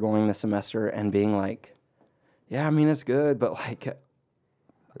things are going this semester and being like, yeah, I mean it's good, but like.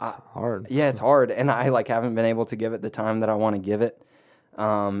 It's hard. Yeah, it's hard, and I like haven't been able to give it the time that I want to give it.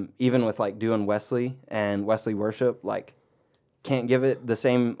 Even with like doing Wesley and Wesley worship, like can't give it the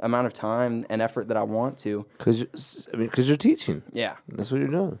same amount of time and effort that I want to. Because you're teaching. Yeah, That's what you're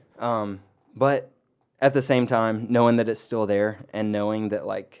doing. but at the same time, knowing that it's still there and knowing that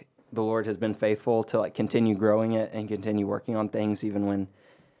like the Lord has been faithful to like continue growing it and continue working on things, even when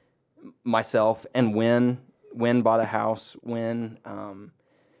myself and Win bought a house, Win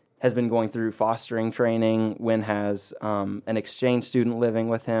has been going through fostering training. Win has an exchange student living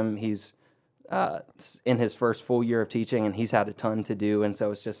with him. He's in his first full year of teaching, and he's had a ton to do. And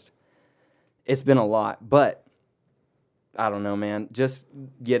so it's been a lot. But I don't know, man. Just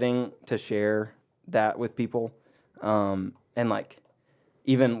getting to share that with people, and like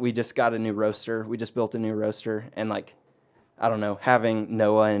even we just got a new roaster. We just built a new roaster, and like I don't know, having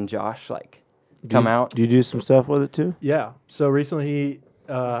Noah and Josh like come out. Do you do some stuff with it too? Yeah. So recently,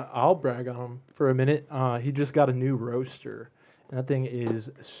 I'll brag on him for a minute. He just got a new roaster. And that thing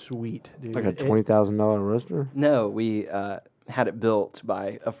is sweet, dude. Like a $20,000 roaster? No, we had it built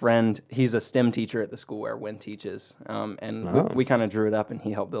by a friend. He's a STEM teacher at the school where Win teaches, and we kind of drew it up, and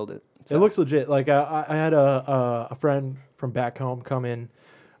he helped build it. So. It looks legit. Like I had a friend from back home come in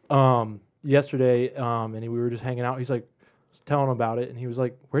yesterday, and we were just hanging out. He's like telling him about it, and he was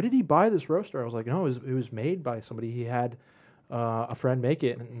like, "Where did he buy this roaster?" I was like, "No, it was made by somebody. He had a friend make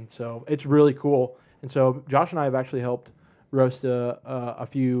it, and so it's really cool." And so Josh and I have actually helped roast a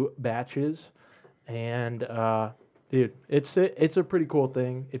few batches, and dude, it's a pretty cool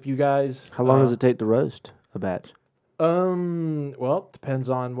thing. If you guys, How long does it take to roast a batch? Well, it depends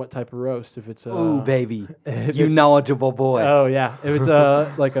on what type of roast. If it's Ooh, baby, if you it's- knowledgeable boy. Oh yeah, if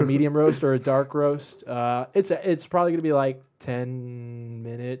it's like a medium roast or a dark roast, it's probably gonna be like 10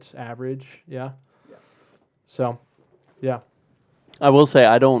 minutes average. Yeah. So, yeah. I will say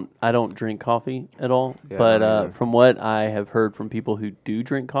I don't drink coffee at all, Yeah, but me neither. from what I have heard from people who do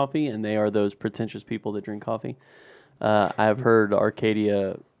drink coffee, and they are those pretentious people that drink coffee, I have heard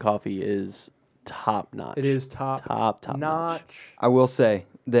Arcadia coffee is top notch. It is top notch. notch. I will say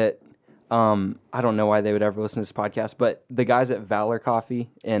that I don't know why they would ever listen to this podcast, but the guys at Valor Coffee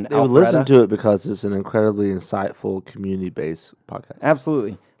in They would listen to it because it's an incredibly insightful, community-based podcast.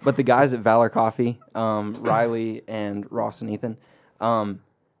 Absolutely. But the guys at Valor Coffee, Riley and Ross and Ethan,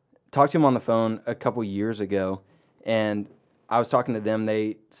 talked to him on the phone a couple years ago, and I was talking to them.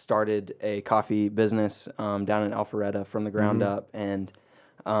 They started a coffee business down in Alpharetta from the ground up, and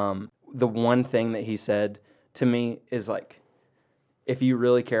the one thing that he said to me is like, if you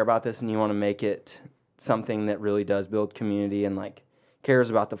really care about this and you want to make it something that really does build community and like cares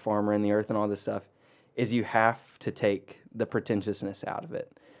about the farmer and the earth and all this stuff, is you have to take the pretentiousness out of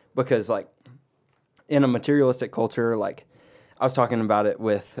it. Because like in a materialistic culture, like I was talking about it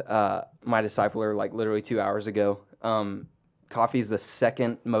with my discipler like literally 2 hours ago. Coffee is the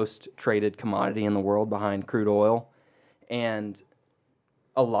second most traded commodity in the world behind crude oil. And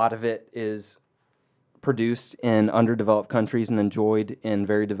a lot of it is produced in underdeveloped countries and enjoyed in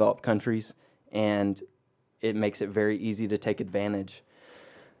very developed countries. And it makes it very easy to take advantage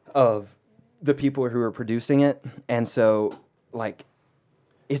of the people who are producing it. And so like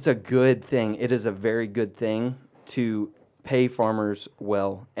it's a good thing. It is a very good thing to pay farmers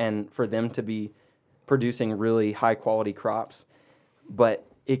well and for them to be producing really high quality crops, but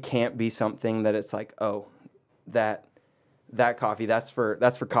it can't be something that it's like, oh, that coffee, that's for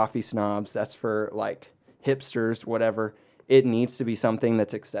coffee snobs, that's for like hipsters, whatever. It needs to be something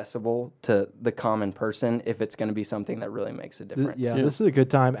that's accessible to the common person if it's going to be something that really makes a difference. This is a good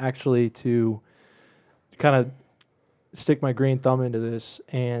time actually to kind of stick my green thumb into this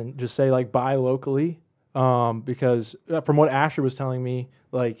and just say like buy locally, because from what Asher was telling me,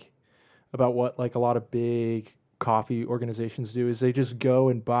 like about what like a lot of big coffee organizations do is they just go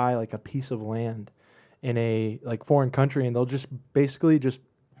and buy like a piece of land in a like foreign country and they'll just basically just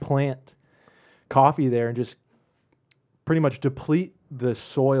plant coffee there and just pretty much deplete the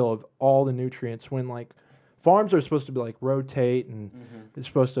soil of all the nutrients when like farms are supposed to be like rotate and it's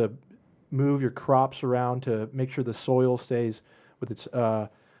supposed to move your crops around to make sure the soil stays with its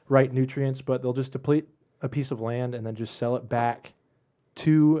right nutrients, but they'll just deplete a piece of land and then just sell it back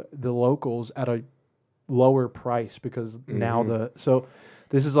to the locals at a lower price because now so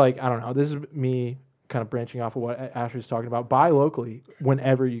this is like, I don't know, this is me kind of branching off of what Ashley's talking about. Buy locally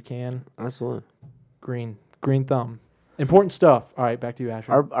whenever you can. Absolutely. Green thumb. Important stuff. All right, back to you,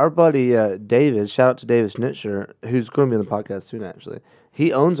 Asher. Our buddy David, shout out to David Schnitzer, who's going to be on the podcast soon, actually.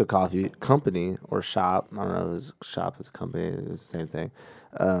 He owns a coffee company or shop. I don't know if his shop is a company. It's the same thing.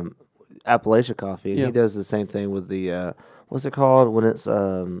 Appalachia Coffee. Yeah. He does the same thing with the, what's it called? When it's,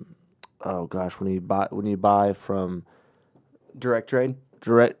 when you buy from Direct trade?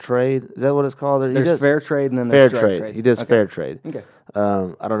 direct trade. Is that what it's called? There's fair trade and then fair there's direct trade. He does Okay. fair trade. Okay.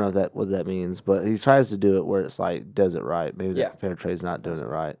 I don't know what that means, but he tries to do it where it's like does it right. Maybe Yeah. that fair trade's not doing it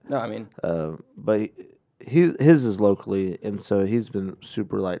right. No, I mean, But his is locally, and so he's been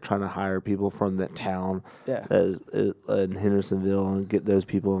super like trying to hire people from that town yeah. that is in Hendersonville and get those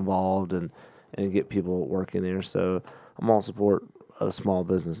people involved and get people working there. So I'm all support of small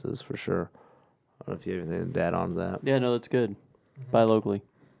businesses for sure. I don't know if you have anything to add on to that. Yeah, no, that's good. Buy locally.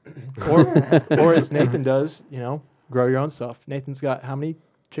 or as Nathan does, grow your own stuff. Nathan's got how many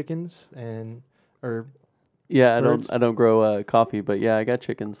chickens or Yeah, birds? I don't grow coffee, but yeah, I got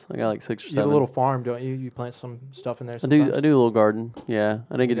chickens. I got like 6 or you have 7. a little farm, don't you? You plant some stuff in there I sometimes? do a little garden. Yeah,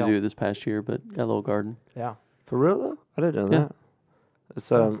 I didn't get Yeah. to do it this past year, but got a little garden. Yeah. For real though, I didn't know Yeah. that.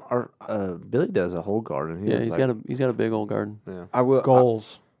 It's our Billy does a whole garden. Yeah, he's got a big old garden. yeah. I will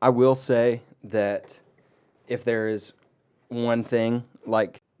Goals. I will say that if there is one thing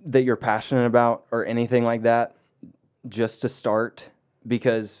like that you're passionate about or anything like that, just to start,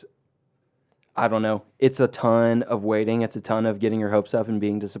 because I don't know, it's a ton of waiting, it's a ton of getting your hopes up and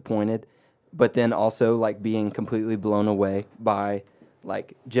being disappointed, but then also like being completely blown away by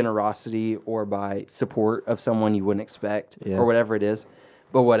like generosity or by support of someone you wouldn't expect or whatever it is.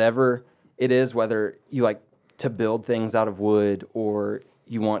 But whatever it is, whether you like to build things out of wood or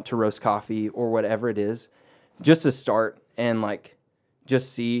you want to roast coffee or whatever it is, just to start and like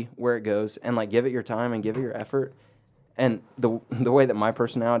just see where it goes and like give it your time and give it your effort. And the way that my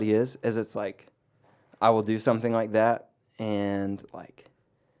personality is it's like I will do something like that and like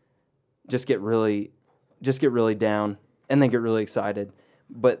just get really down and then get really excited.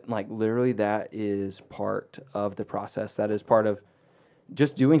 But like literally that is part of the process. That is part of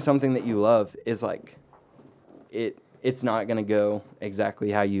just doing something that you love is like it's not going to go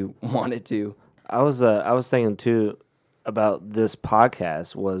exactly how you want it to. I was thinking too about this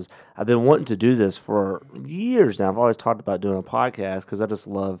podcast. Was I've been wanting to do this for years now. I've always talked about doing a podcast because I just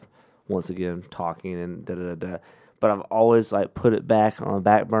love, once again, talking and da-da-da-da. But I've always like put it back on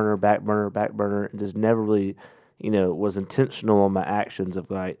back burner, and just never really, was intentional on my actions of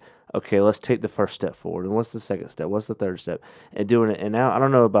like, okay, let's take the first step forward. And what's the second step? What's the third step? And doing it. And now I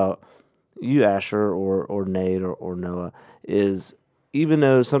don't know about you, Asher, or Nate, or Noah, is even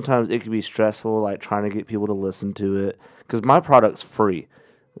though sometimes it can be stressful, like trying to get people to listen to it, because my product's free.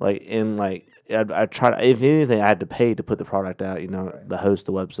 Like, and like, I try to, if anything, I had to pay to put the product out, to host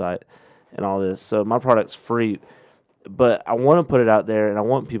the website and all this. So my product's free, but I want to put it out there and I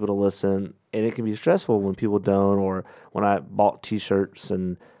want people to listen. And it can be stressful when people don't, or when I bought T-shirts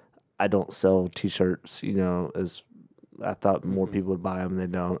and I don't sell T-shirts, as I thought more people would buy them and they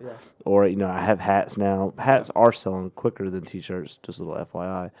don't. Yeah. Or, I have hats now. Hats are selling quicker than T-shirts, just a little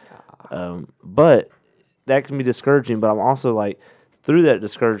FYI. But that can be discouraging. But I'm also like, through that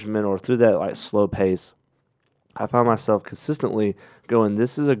discouragement or through that like slow pace, I find myself consistently going,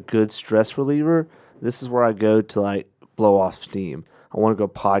 this is a good stress reliever. This is where I go to like blow off steam. I want to go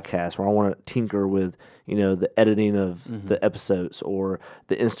podcast, or I want to tinker with, the editing of the episodes or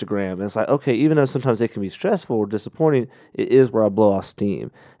the Instagram. And it's like, okay, even though sometimes it can be stressful or disappointing, it is where I blow off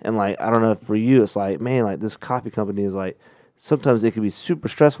steam. And like, I don't know, for you, it's like, man, like this coffee company is like, sometimes it can be super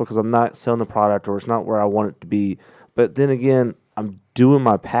stressful because I'm not selling the product or it's not where I want it to be. But then again, I'm doing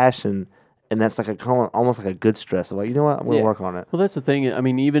my passion, and that's like almost like a good stress. I'm like, you know what, I'm going to work on it. Well, that's the thing. I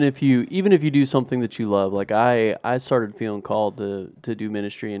mean, even if you do something that you love, like I started feeling called to do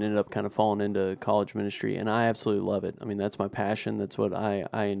ministry and ended up kind of falling into college ministry, and I absolutely love it. I mean, that's my passion. That's what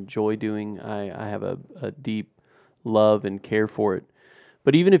I enjoy doing. I have a deep love and care for it.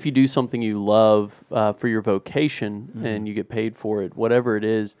 But even if you do something you love for your vocation and you get paid for it, whatever it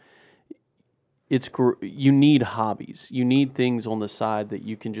is, you need hobbies. You need things on the side that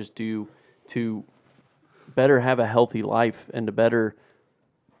you can just do to better have a healthy life and to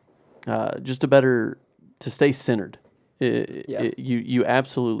stay centered. You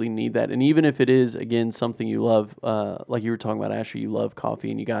absolutely need that. And even if it is, again, something you love, like you were talking about, Asher, you love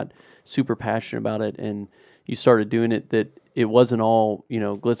coffee and you got super passionate about it and you started doing it, that it wasn't all,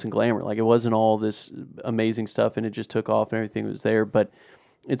 glitz and glamour. Like it wasn't all this amazing stuff and it just took off and everything was there. But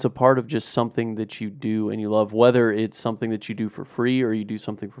it's a part of just something that you do and you love, whether it's something that you do for free or you do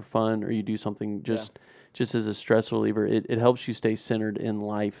something for fun or you do something just as a stress reliever. It helps you stay centered in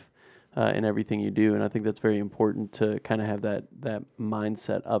life in everything you do. And I think that's very important to kind of have that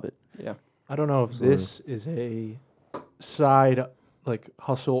mindset of it. Yeah. I don't know if this is a side like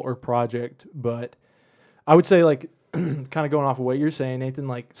hustle or project, but I would say like kind of going off of what you're saying, Nathan,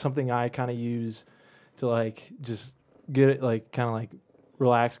 like something I kind of use to like just get it like kind of like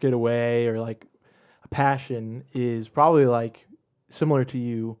relax, get away, or like a passion is probably like similar to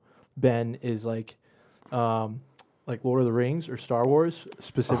you, Ben, is like Lord of the Rings or Star Wars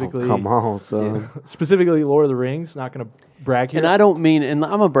specifically. Oh, come on, son. Specifically Lord of the Rings. Not going to brag here. And I don't mean, and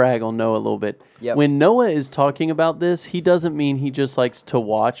I'm going to brag on Noah a little bit. Yep. When Noah is talking about this, he doesn't mean he just likes to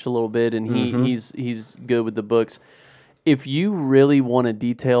watch a little bit and he's good with the books. If you really want a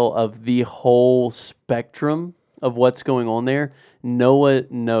detail of the whole spectrum of what's going on there, Noah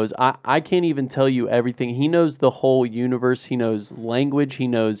knows. I can't even tell you everything. He knows the whole universe. He knows language. He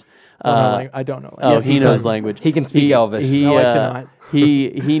knows. I don't know. Oh, he knows language. He can speak Elvish. No, I cannot.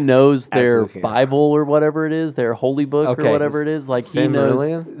 He knows their Absolutely can. Bible or whatever it is, their holy book or whatever it is. Like he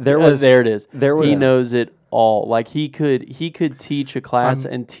knows. There it is. He knows it all. Like he could teach a class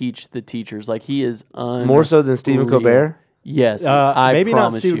and teach the teachers. Like he is More so than Stephen Colbert. Yes, I maybe not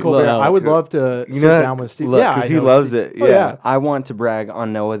promise Stephen you. Colbert. No. I would love to sit down with Stephen. Look, because he loves it. Yeah. Oh, yeah. I want to brag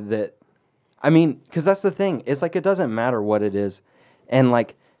on Noah that, I mean, because that's the thing. It's like it doesn't matter what it is. And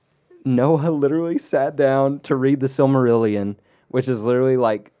like Noah literally sat down to read the Silmarillion, which is literally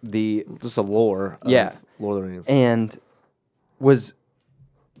like Just a lore of Lord of the Rings. And was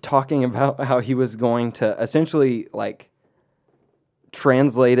talking about how he was going to essentially like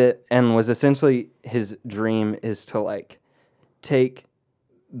translate it, and was essentially his dream is to like take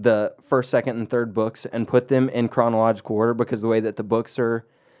the first, second, and third books and put them in chronological order, because the way that the books are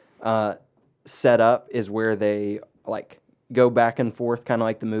set up is where they like go back and forth, kind of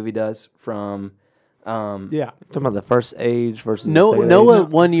like the movie does from. Talking about the first age versus Noah.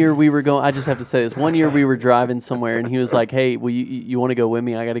 One year we were going. I just have to say this. One year we were driving somewhere, and he was like, "Hey, well, you want to go with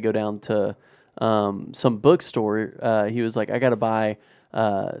me? I got to go down to some bookstore." He was like, "I got to buy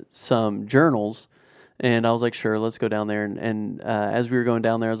some journals." And I was like, sure, let's go down there. And as we were going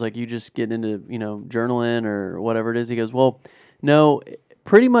down there, I was like, you just get into, journaling or whatever it is. He goes, well, no,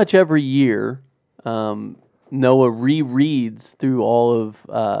 pretty much every year, Noah rereads through all of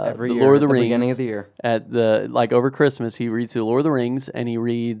every the year Lord of the at the Rings. beginning of the year. Over Christmas, he reads through the Lord of the Rings, and he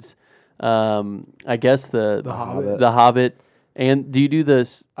reads, I guess, the Hobbit. The Hobbit. And do you do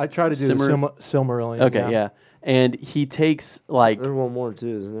this? I try to do the Silmarillion. Okay, yeah. And he takes like... There's one more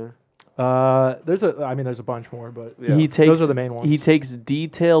too, isn't there? There's a bunch more, but those are the main ones. He takes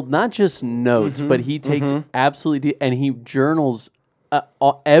detailed, not just notes, but he takes absolutely, and he journals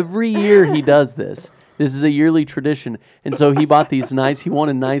every year. He does this. This is a yearly tradition, and so he bought these he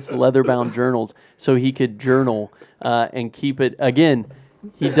wanted nice leather-bound journals so he could journal and keep it. Again,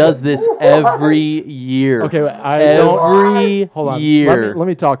 he does this every year. Okay, every hold on. year. Let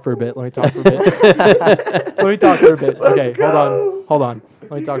me talk for a bit. Okay, hold on.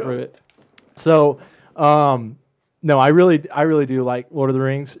 Let me talk for a bit. So, no, I really do like Lord of the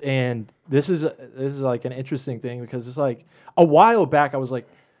Rings, and this is like an interesting thing, because it's like a while back I was like,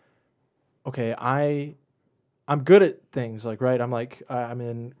 okay, I'm good at things, like, right? I'm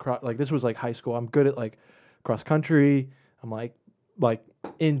in like this was like high school. I'm good at like cross country. I'm like like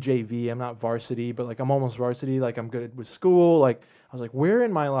in JV. I'm not varsity, but like I'm almost varsity. Like I'm good with school. Like I was like, where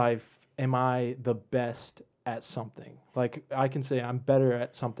in my life am I the best at something? Like I can say I'm better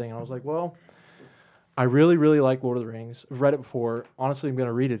at something. And I was like, well, I really, really like Lord of the Rings. I've read it before. Honestly, I'm going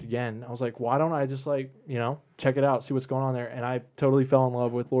to read it again. I was like, why don't I just like, check it out, see what's going on there. And I totally fell in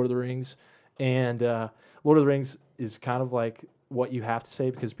love with Lord of the Rings. And Lord of the Rings is kind of like what you have to say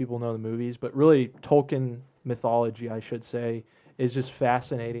because people know the movies. But really, Tolkien mythology, I should say, is just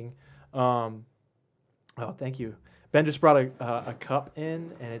fascinating. Oh, thank you. Ben just brought a cup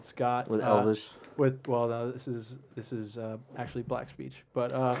in, and it's got With Elvish. No, this is actually Black speech,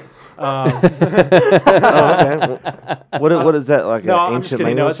 but Oh, okay. What is that, like no, an I'm ancient just kidding.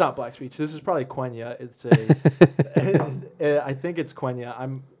 language? No, it's not Black speech. This is probably Quenya. It's I think it's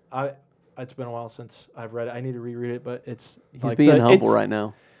Quenya. It's been a while since I've read it. I need to reread it, but it's He's being humble right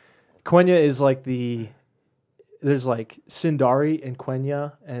now. Quenya is like there's like Sindari and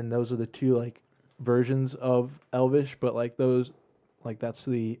Quenya, and those are the two like versions of Elvish, but like those, like that's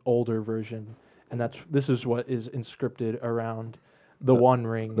the older version, and this is what is inscripted around the One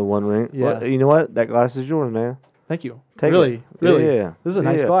Ring. The One Ring? Yeah. Well, you know what? That glass is yours, man. Thank you. Take really, it. really. Yeah. This is a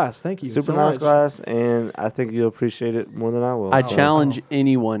nice glass. Thank you. Super so nice much. glass, and I think you'll appreciate it more than I will. I so. challenge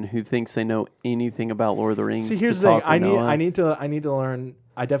anyone who thinks they know anything about Lord of the Rings See, to here's the thing. talk with Noah. I need to learn.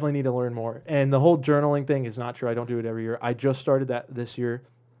 I definitely need to learn more. And the whole journaling thing is not true. I don't do it every year. I just started that this year.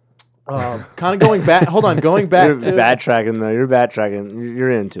 Kind of going back. Hold on, going back. You're to, backtracking, though. You're backtracking.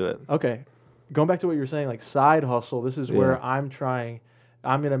 You're into it. Okay, going back to what you were saying, like side hustle. This is where Yeah.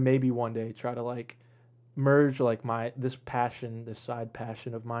 I'm gonna maybe one day try to like merge like this side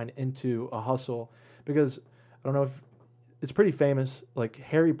passion of mine into a hustle, because I don't know if it's pretty famous. Like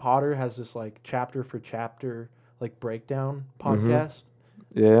Harry Potter has this like chapter for chapter like breakdown podcast.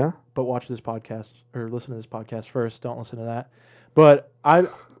 Yeah. But watch this podcast or listen to this podcast first. Don't listen to that. But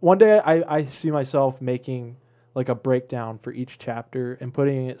one day I see myself making like a breakdown for each chapter and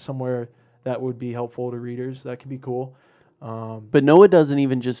putting it somewhere that would be helpful to readers. That could be cool. But Noah doesn't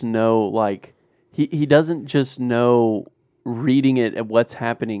even just know, like, he doesn't just know reading it and what's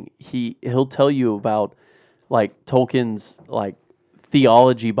happening. He'll tell you about, like, Tolkien's, like,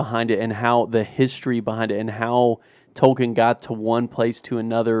 theology behind it and how the history behind it and how Tolkien got to one place to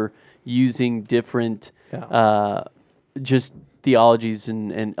another using different just theologies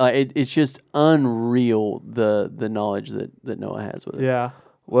and it's just unreal the knowledge that Noah has with it. Yeah.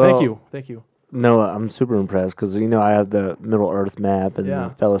 Well, Thank you. No, I'm super impressed because I have the Middle Earth map and the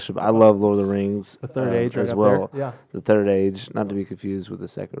Fellowship. I love Lord of the Rings, The Third Age right as up well. there. Yeah. The Third Age, not to be confused with the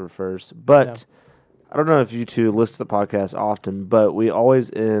Second or First. But I don't know if you two listen to the podcast often, but we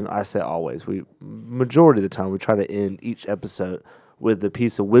always end. I say always. We majority of the time we try to end each episode with a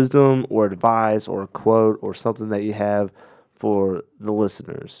piece of wisdom or advice or a quote or something that you have for the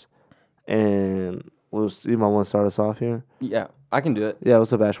listeners. And you might want to start us off here. Yeah, I can do it. Yeah,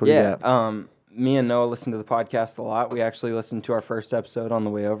 what's up, Ash? What do you got? Me and Noah listen to the podcast a lot. We actually listened to our first episode on the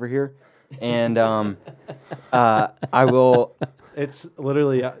way over here, and I will. It's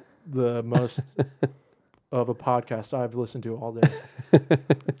literally the most of a podcast I've listened to all day.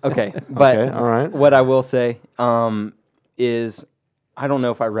 Okay, but Okay, all right. what I will say is I don't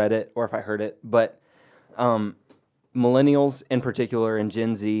know if I read it or if I heard it, but millennials in particular and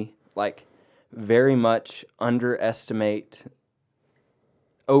Gen Z like very much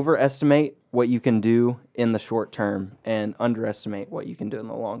overestimate what you can do in the short term and underestimate what you can do in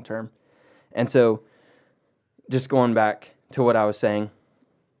the long term. And so just going back to what I was saying,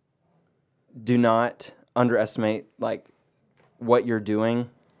 do not underestimate like what you're doing.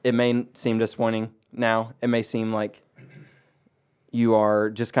 It may seem disappointing now. It may seem like you are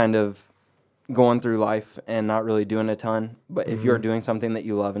just kind of going through life and not really doing a ton. But if you're doing something that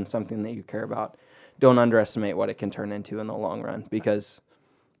you love and something that you care about, don't underestimate what it can turn into in the long run. Because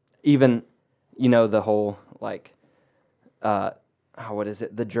even, the whole like, what is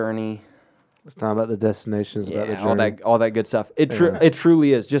it? The journey. It's not about the destinations, about the journey. all that good stuff. It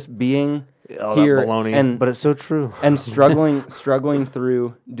truly is just being All here that baloney, but it's so true. and struggling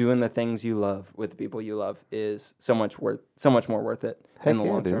through doing the things you love with the people you love is so much more worth it in the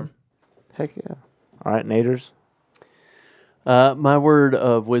long term. Heck yeah! All right, Naders. My word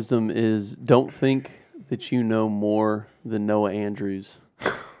of wisdom is don't think that you know more than Noah Andrews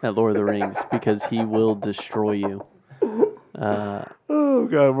at Lord of the Rings because he will destroy you. Oh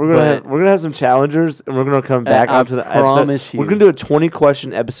god, we're gonna have some challengers, and we're gonna come back onto the promise episode. you. We're gonna do a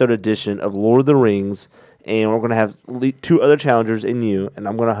 20-question episode edition of Lord of the Rings, and we're gonna have two other challengers and you, and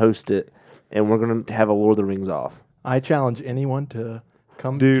I'm gonna host it, and we're gonna have a Lord of the Rings off. I challenge anyone to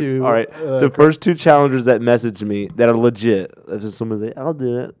come Dude, to. all right. The first 2 challengers that messaged me that are legit. That's just someone that I'll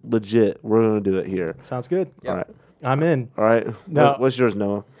do it. Legit. We're gonna do it here. Sounds good. All right. I'm in. All right. No. What's yours,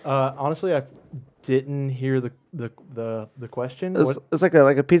 Noah? Honestly, I didn't hear the question. It's like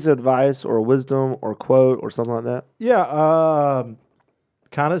a piece of advice or wisdom or quote or something like that. Yeah,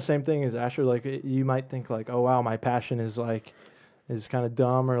 kind of the same thing as Asher. Like you might think like, oh wow, my passion is kind of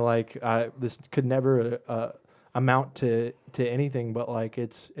dumb, or like this could never amount to anything. But like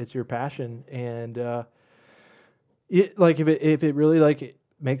it's your passion, and if it really like it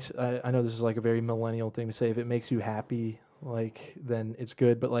makes. I know this is like a very millennial thing to say. If it makes you happy, like then it's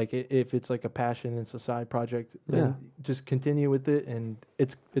good. But like if it's like a passion, it's a side project, then just continue with it, and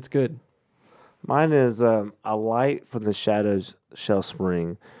it's good. Mine is a light from the shadows shall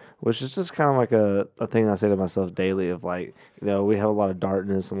spring, which is just kind of like a thing I say to myself daily of like, we have a lot of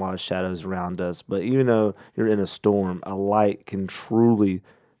darkness and a lot of shadows around us, but even though you're in a storm, a light can truly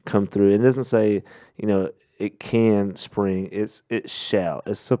come through. And it doesn't say, it can spring. It shall.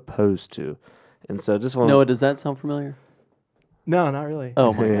 It's supposed to. And so just want Noah, does that sound familiar? No, not really.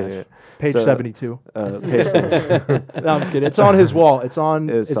 Oh my gosh. Page 72. Page 72. No, I'm just kidding. It's on his wall. It's on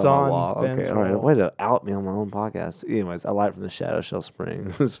my wall. Ben's Okay, all right. wall. Way to out me on my own podcast. Anyways, a light from the shadow shall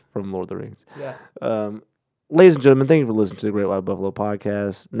spring. It's from Lord of the Rings. Yeah. Ladies and gentlemen, thank you for listening to the Great White Buffalo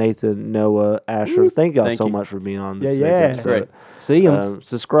podcast. Nathan, Noah, Asher, thank y'all so much for being on this next episode. Great. See you.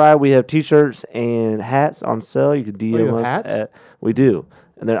 Subscribe. We have t-shirts and hats on sale. You can DM us. Hats? We do.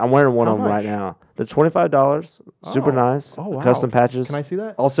 And then I'm wearing one How of them right much? now. They're $25. Super nice. Oh, wow. Custom patches. Can I see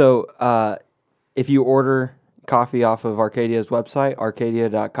that? Also, if you order coffee off of Arcadia's website,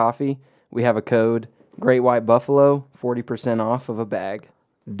 arcadia.coffee, we have a code, Great White Buffalo, 40% off of a bag.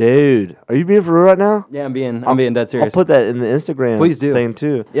 Dude, are you being for real right now? Yeah, I'm being dead serious. I'll put that in the Instagram Please do. thing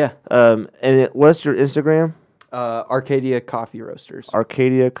too. Yeah. What's your Instagram? Arcadia Coffee Roasters.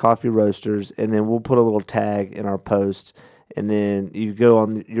 Arcadia Coffee Roasters, and then we'll put a little tag in our post, and then you go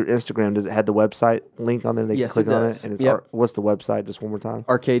on your Instagram. Does it have the website link on there? They Yes, can click it on does. it, and it's Yep. what's the website? Just one more time.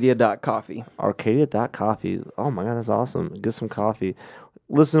 Arcadia.coffee. Arcadia.coffee. Oh my God, that's awesome. Get some coffee.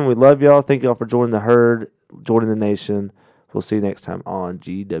 Listen, we love y'all. Thank y'all for joining the herd, joining the nation. We'll see you next time on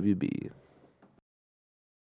GWB.